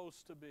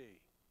supposed to be.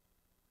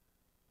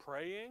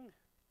 Praying,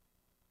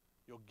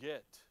 you'll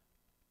get.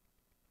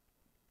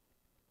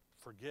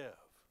 Forgive.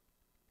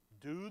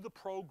 Do the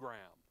program.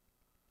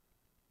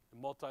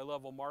 In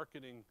multi-level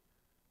marketing,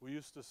 we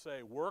used to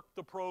say, work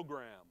the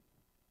program.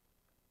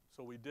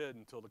 So we did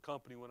until the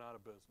company went out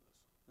of business.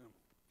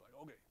 Like,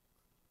 okay,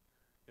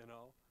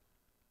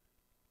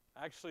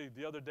 Actually,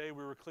 the other day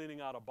we were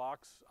cleaning out a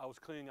box. I was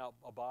cleaning out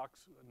a box,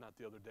 not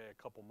the other day,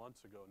 a couple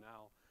months ago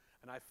now.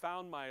 And I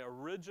found my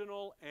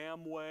original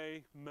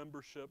Amway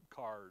membership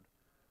card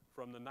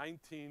from the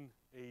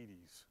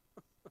 1980s.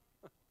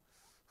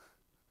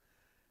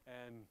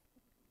 And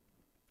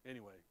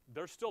anyway,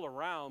 they're still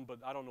around, but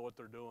I don't know what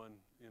they're doing,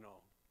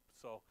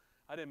 So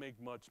I didn't make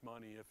much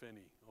money, if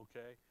any,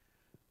 okay?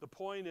 The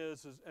point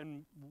is,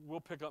 and we'll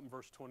pick up in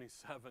verse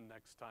 27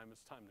 next time.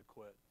 It's time to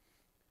quit.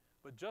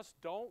 But just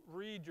don't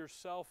read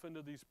yourself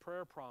into these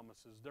prayer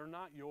promises. They're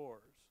not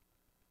yours.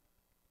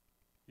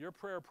 Your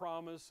prayer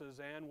promise is,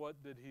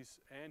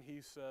 and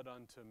he said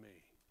unto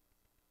me.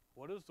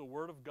 What does the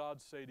Word of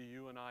God say to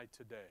you and I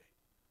today?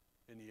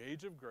 In the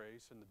age of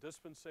grace, in the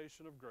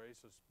dispensation of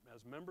grace,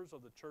 as members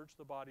of the church,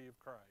 the body of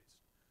Christ.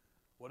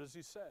 What does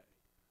he say?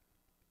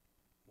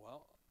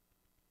 Well,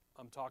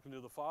 I'm talking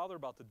to the Father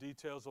about the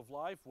details of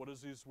life. What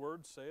does these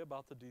words say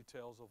about the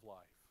details of life?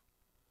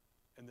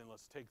 And then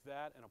let's take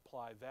that and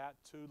apply that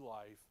to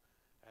life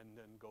and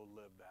then go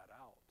live that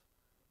out.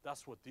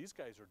 That's what these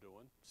guys are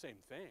doing. Same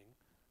thing.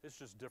 It's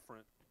just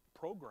different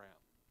program.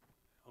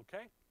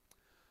 Okay?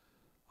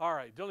 All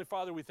right. Dearly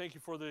Father, we thank you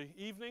for the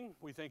evening.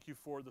 We thank you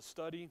for the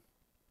study.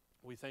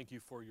 We thank you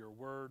for your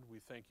word. We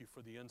thank you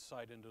for the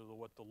insight into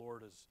what the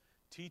Lord is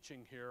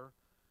teaching here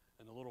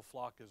and the little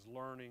flock is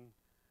learning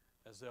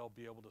as they'll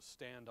be able to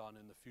stand on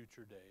in the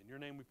future day. In your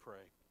name we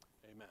pray.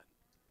 Amen.